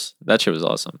Spider-Verse, that shit was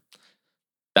awesome.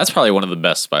 That's probably one of the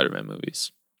best Spider-Man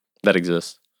movies that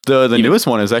exists. The newest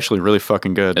one is actually really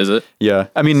fucking good. Is it? Yeah.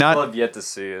 I mean, I've not yet to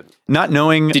see it.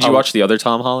 knowing. Did you watch the other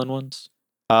Tom Holland ones?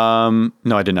 No,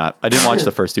 I did not. I didn't watch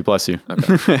the first two. Bless you.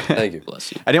 Thank you.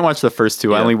 Bless you. I didn't watch the first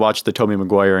two. I Yeah. only watched the Tobey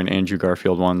Maguire and Andrew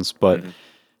Garfield ones. But,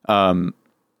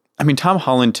 I mean, Tom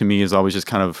Holland to me is always just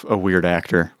kind of a weird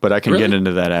actor. But I can get Really?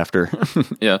 into that after.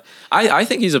 Yeah, I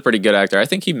think he's a pretty good actor. I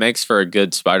think he makes for a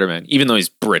good Spider-Man, even though he's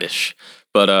British.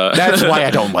 But That's why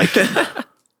I don't like him.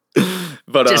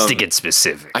 but Just to get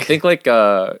specific. I think like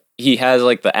he has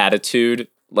like the attitude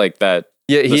like that.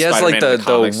 Yeah, the he has like Spider-Man in the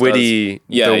comics witty, does.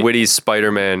 Yeah, the witty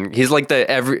Spider-Man. He's like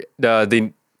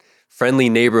the friendly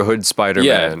neighborhood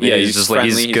Spider-Man. Yeah, he's just like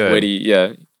friendly, he's good. witty.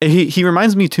 Yeah, He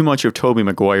reminds me too much of Tobey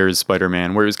Maguire's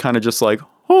Spider-Man, where he's kind of just like,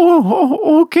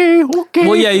 okay.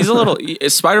 well, yeah, he's a little.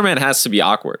 Spider-Man has to be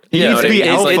awkward. He You know needs to what I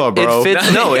be mean? alpha,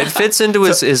 bro. It fits into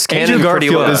his canon Andrew pretty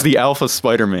Garfield well. is the alpha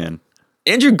Spider-Man.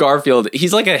 Andrew Garfield,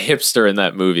 he's like a hipster in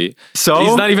that movie. So?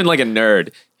 he's not even like a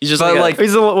nerd. He's just But, like, like,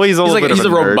 He's a little he's bit a of a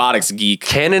nerd. robotics geek.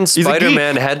 Canon a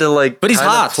Spider-Man had to like, But he's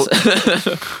kinda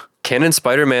hot. Canon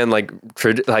Spider-Man like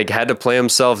had to play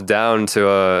himself down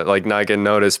to like not get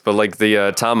noticed. But like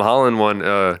the Tom Holland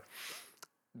one,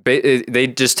 they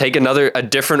just take a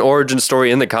different origin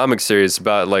story in the comic series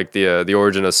about like the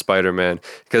origin of Spider-Man,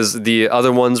 because the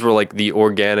other ones were like the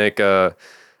organic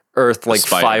Earth like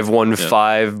Spider.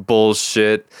 515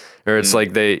 bullshit, or it's like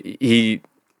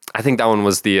I think that one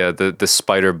was the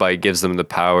spider bite gives them the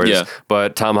powers. Yeah.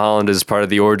 But Tom Holland is part of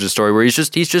the origin story where he's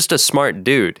just a smart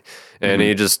dude, and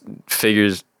he just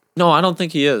figures. No, I don't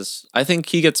think he is. I think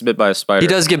he gets bit by a spider. He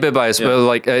does get bit by a spider,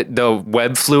 like the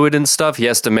web fluid and stuff. He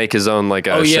has to make his own like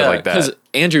shit like that. because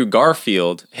Andrew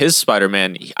Garfield, his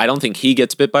Spider-Man, I don't think he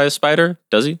gets bit by a spider.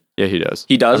 Does he? Yeah, he does.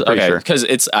 He does. I'm pretty Okay, sure.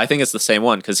 because I think it's the same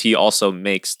one because he also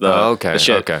makes the Okay, the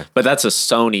shit. okay. But that's a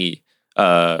Sony.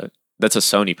 That's a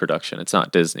Sony production. It's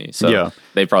not Disney. So Yeah.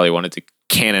 they probably wanted to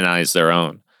canonize their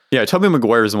own. Yeah, Tobey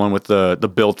Maguire is the one with the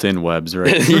built-in webs,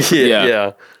 right?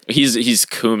 yeah. He's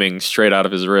cooming straight out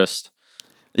of his wrist.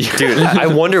 Dude, I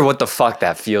wonder what the fuck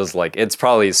that feels like. It's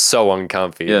probably so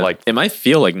uncomfy. Yeah, Like, it might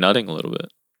feel like nutting a little bit,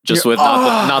 just with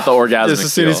not the orgasmic. Just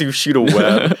as soon as feel. you shoot a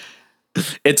web.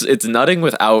 it's nutting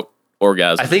without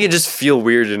orgasm. I think it just feel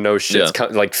weird to know shit's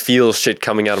feel shit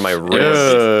coming out of my wrist.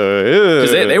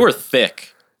 Because they were thick.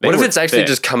 What if it's actually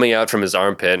just coming out from his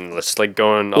armpit and just like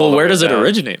going? Well, all the where way does it down?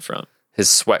 originate from? His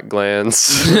sweat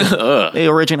glands. Ugh. They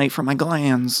originate from my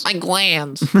glands. My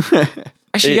glands.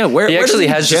 Actually, yeah. Where he where actually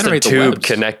does has just a generate the tube webs?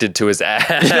 connected to his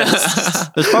ass.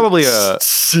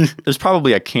 There's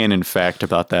probably a canon fact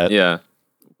about that. Yeah.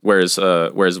 Where's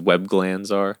web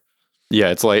glands are?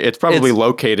 Yeah, it's probably It's-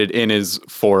 located in his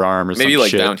forearm or Maybe some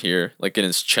like shit. down here, like in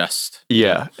his chest.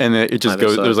 Yeah, and it just Either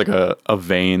goes. side. There's like a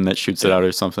vein that shoots it out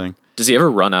or something. Does he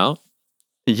ever run out?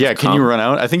 Yeah, can you run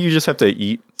out? I think you just have to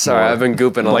eat. Sorry, more. I've been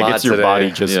gooping a like lot it's your today.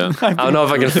 body just. Yeah. I don't know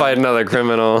if I can fight another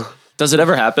criminal. Does it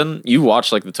ever happen? You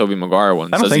watch like the Tobey Maguire ones.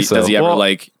 I don't does think he, so. Does he ever Well,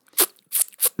 like?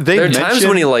 They There are times mention-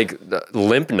 when he like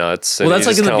limp nuts. And Well, he that's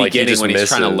like just in the kinda, he beginning just when he's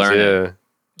trying to misses. learn it.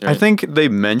 Yeah. I think they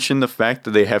mention the fact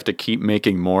that they have to keep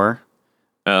making more,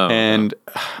 Oh, and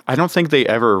I don't think they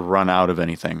ever run out of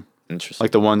anything. interesting.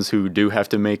 Like the ones who do have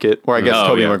to make it, or I guess Oh,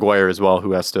 Tobey yeah. Maguire as well,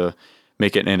 who has to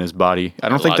make it in his body. I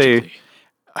don't think Logically.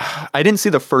 I didn't see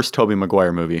the first Tobey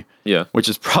Maguire movie, Yeah. which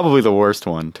is probably the worst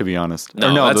one, to be honest. No,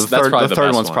 Or that's probably the the third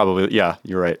best one's one. probably, yeah,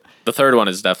 you're right. The third one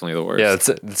is definitely the worst.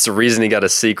 Yeah, it's the reason he got a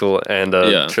sequel and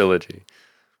a Yeah. trilogy.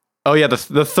 Oh yeah, the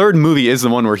third movie is the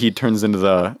one where he turns into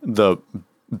the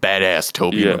badass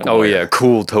Tobey Yeah. Maguire. Oh yeah,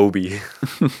 cool Toby.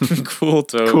 cool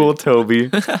Toby. Cool Toby.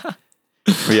 But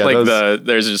yeah, Like those-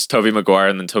 there's just Tobey Maguire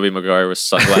and then Tobey Maguire with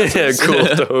sunglasses. Yeah, cool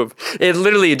Toby. It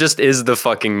literally just is the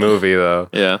fucking movie though.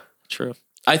 Yeah, true.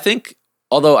 I think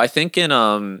in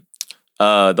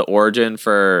the origin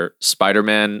for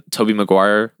Spider-Man, Tobey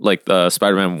Maguire, like the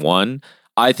Spider-Man 1,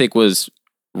 I think was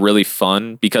really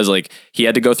fun because like he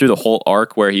had to go through the whole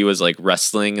arc where he was like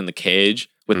wrestling in the cage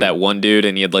with that one dude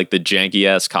and he had like the janky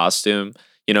ass costume.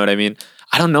 You know what I mean?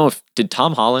 I don't know did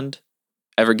Tom Holland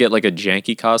ever get like a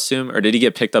janky costume or did he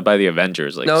get picked up by the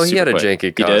Avengers? Like No, he had a quick?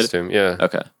 janky costume. Yeah.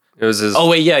 Okay. It was his. Oh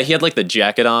wait, yeah, he had like the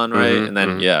jacket on, right? And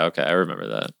then yeah, okay, I remember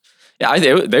that.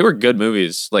 Yeah, they were good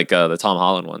movies, like the Tom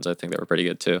Holland ones. I think they were pretty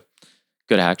good too.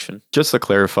 Good action. Just to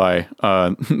clarify,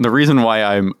 the reason why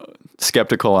I'm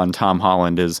skeptical on Tom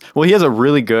Holland is, well, he has a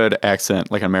really good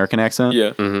accent, like an American accent.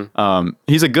 Yeah.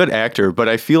 He's a good actor, but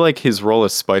I feel like his role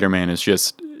as Spider-Man is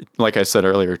just, like I said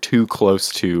earlier, too close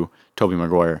to Tobey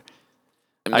Maguire.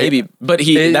 Maybe, but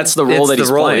that's the role that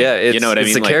he's playing. Yeah, you know what I mean?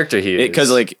 It's the character he is.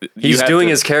 Because like he's doing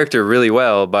his character really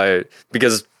well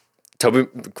because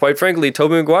quite frankly,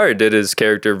 Tobey Maguire did his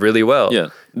character really well. Yeah.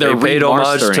 They paid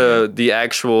homage to the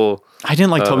actual. I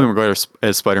didn't like Tobey Maguire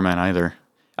as Spider-Man either.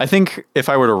 I think if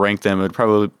I were to rank them, it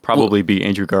would probably be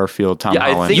Andrew Garfield, Tom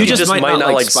Holland. I think you just might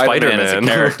not like Spider-Man as a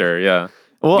character. Yeah.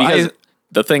 Well, because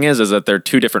the thing is that they're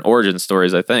two different origin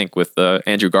stories. I think with the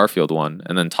Andrew Garfield one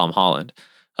and then Tom Holland.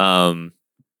 And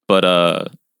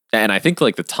I think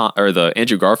like the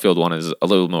Andrew Garfield one is a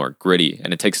little more gritty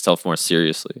and it takes itself more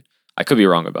seriously. I could be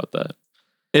wrong about that.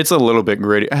 It's a little bit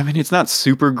gritty. I mean, it's not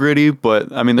super gritty,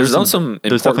 but I mean, there's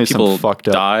definitely some fucked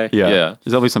up. Die. Yeah. There's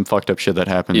definitely some fucked up shit that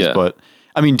happens. Yeah. But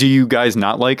I mean, do you guys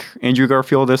not like Andrew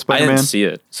Garfield as Spider-Man? I didn't see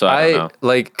it, so I don't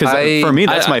know. Because for me,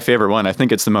 that's my favorite one. I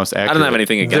think it's the most accurate. I don't have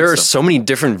anything against There are them. so many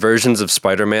different versions of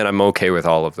Spider-Man. I'm okay with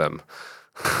all of them.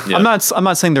 Yeah. I'm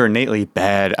not saying they're innately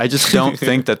bad. I just don't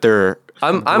think that they're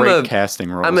great casting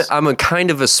roles. I'm a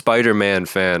kind of a Spider-Man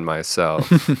fan myself.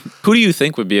 Who do you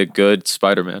think would be a good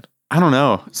Spider-Man? I don't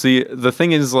know. See, the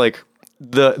thing is, like,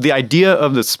 the idea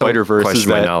of the Spider-Verse is Question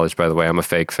that... my knowledge, by the way. I'm a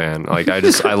fake fan. Like,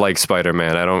 I like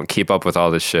Spider-Man. I don't keep up with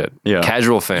all this shit. Yeah.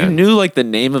 Casual You fan. knew like the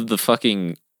name of the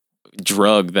fucking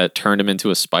drug that turned him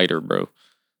into a spider, bro.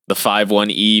 The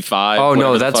 51E5. Oh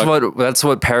no, that's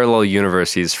what parallel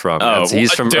universe he's from.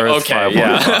 He's from Earth 515.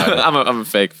 Yeah. I'm a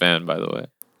fake fan, by the way.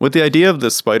 What the idea of the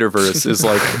Spider-Verse is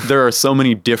like, there are so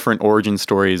many different origin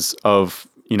stories of,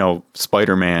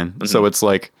 Spider-Man. Mm-hmm. So it's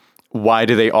like, why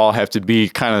do they all have to be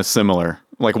kind of similar?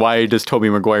 Like, why does Tobey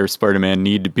Maguire's Spider-Man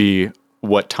need to be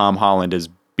what Tom Holland is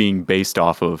being based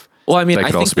off of? Well, I mean, That I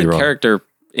could think also be the wrong. character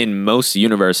in most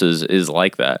universes is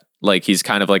like that. Like, he's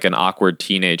kind of like an awkward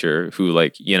teenager who,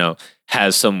 like,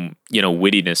 has some,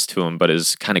 wittiness to him, but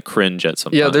is kind of cringe at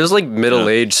some Yeah, times. there's like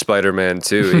middle-aged Spider-Man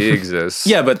too. He exists.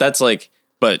 Yeah, but that's like,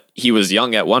 but he was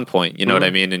young at one point, you know what I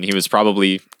mean? And he was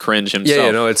probably cringe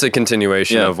himself. Yeah, it's a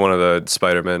continuation of one of the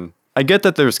Spider-Men. I get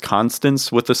that there's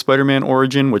constants with the Spider-Man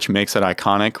origin, which makes it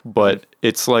iconic, but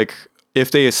it's like,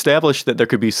 if they establish that there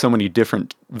could be so many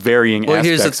different varying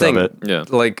aspects of it. Yeah.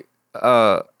 Like,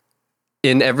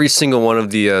 in every single one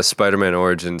of the Spider-Man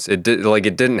origins, it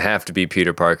didn't have to be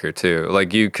Peter Parker too.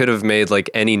 Like, you could have made like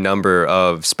any number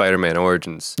of Spider-Man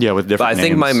origins. Yeah, with different But I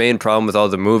think names. my main problem with all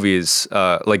the movies,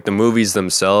 like the movies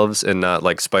themselves and not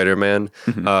like Spider-Man,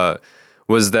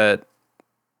 was that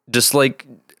just like,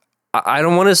 I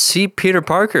don't want to see Peter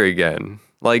Parker again.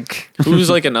 Like, Who's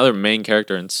like another main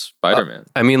character in Spider-Man?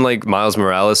 I mean, like Miles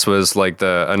Morales was like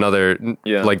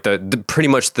the pretty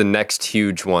much the next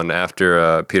huge one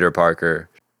after Peter Parker.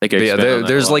 Like, But yeah,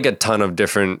 there's like a ton of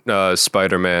different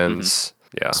Spider-Mans.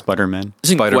 Yeah, Spider-Man.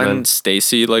 Isn't Spider-Man. Gwen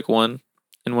Stacy like one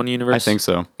in one universe? I think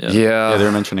so. Yeah. Yeah, they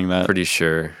were mentioning that. pretty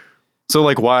sure. So,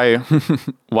 like, why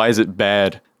is it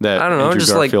bad that I don't know, Andrew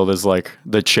just like- Garfield is like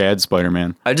the Chad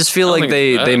Spider-Man? I just feel I don't like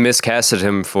think it's they bad. miscasted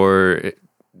him for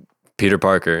Peter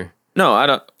Parker. No,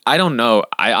 I don't know.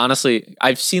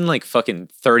 I've seen like fucking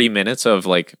 30 minutes of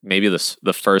like maybe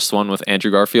the first one with Andrew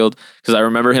Garfield because I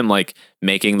remember him like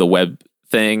making the web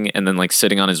thing and then like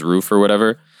sitting on his roof or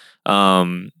whatever.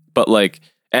 But like,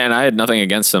 and I had nothing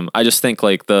against him. I just think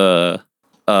like the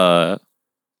point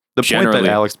generally- that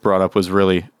Alex brought up was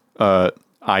really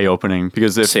eye-opening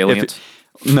because if salient.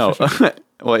 no,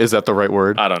 well, is that the right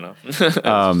word? I don't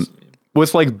know.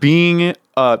 With like being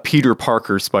Peter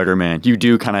Parker Spider-Man, you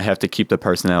do kind of have to keep the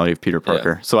personality of Peter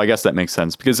Parker. So I guess that makes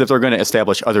sense because if they're going to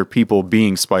establish other people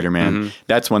being Spider-Man,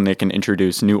 that's when they can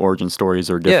introduce new origin stories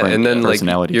or different and then like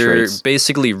personality you're traits.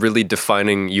 basically really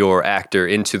defining your actor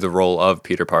into the role of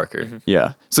Peter Parker.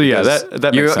 Yeah. So yeah,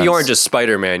 that makes sense. You aren't just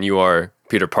Spider-Man, you are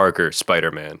Peter Parker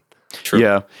Spider-Man. True.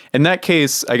 Yeah. In that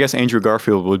case, I guess Andrew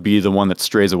Garfield would be the one that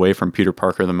strays away from Peter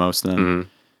Parker the most then.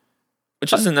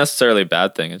 Which isn't necessarily a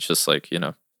bad thing. It's just like, I mean,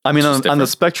 It's on just the different.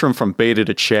 spectrum from Beta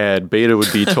to Chad, Beta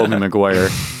would be Tobey Maguire,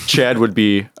 Chad would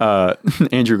be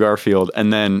Andrew Garfield,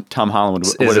 and then Tom Holland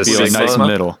would Is be it a nice Sigma?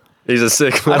 middle. He's a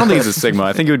Sigma. I don't think he's a Sigma.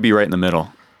 I think it would be right in the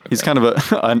middle. He's kind of a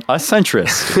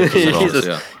centrist.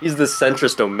 He's the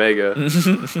centrist omega.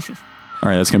 All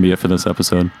right, that's gonna be it for this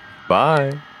episode.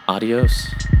 Bye. Adios.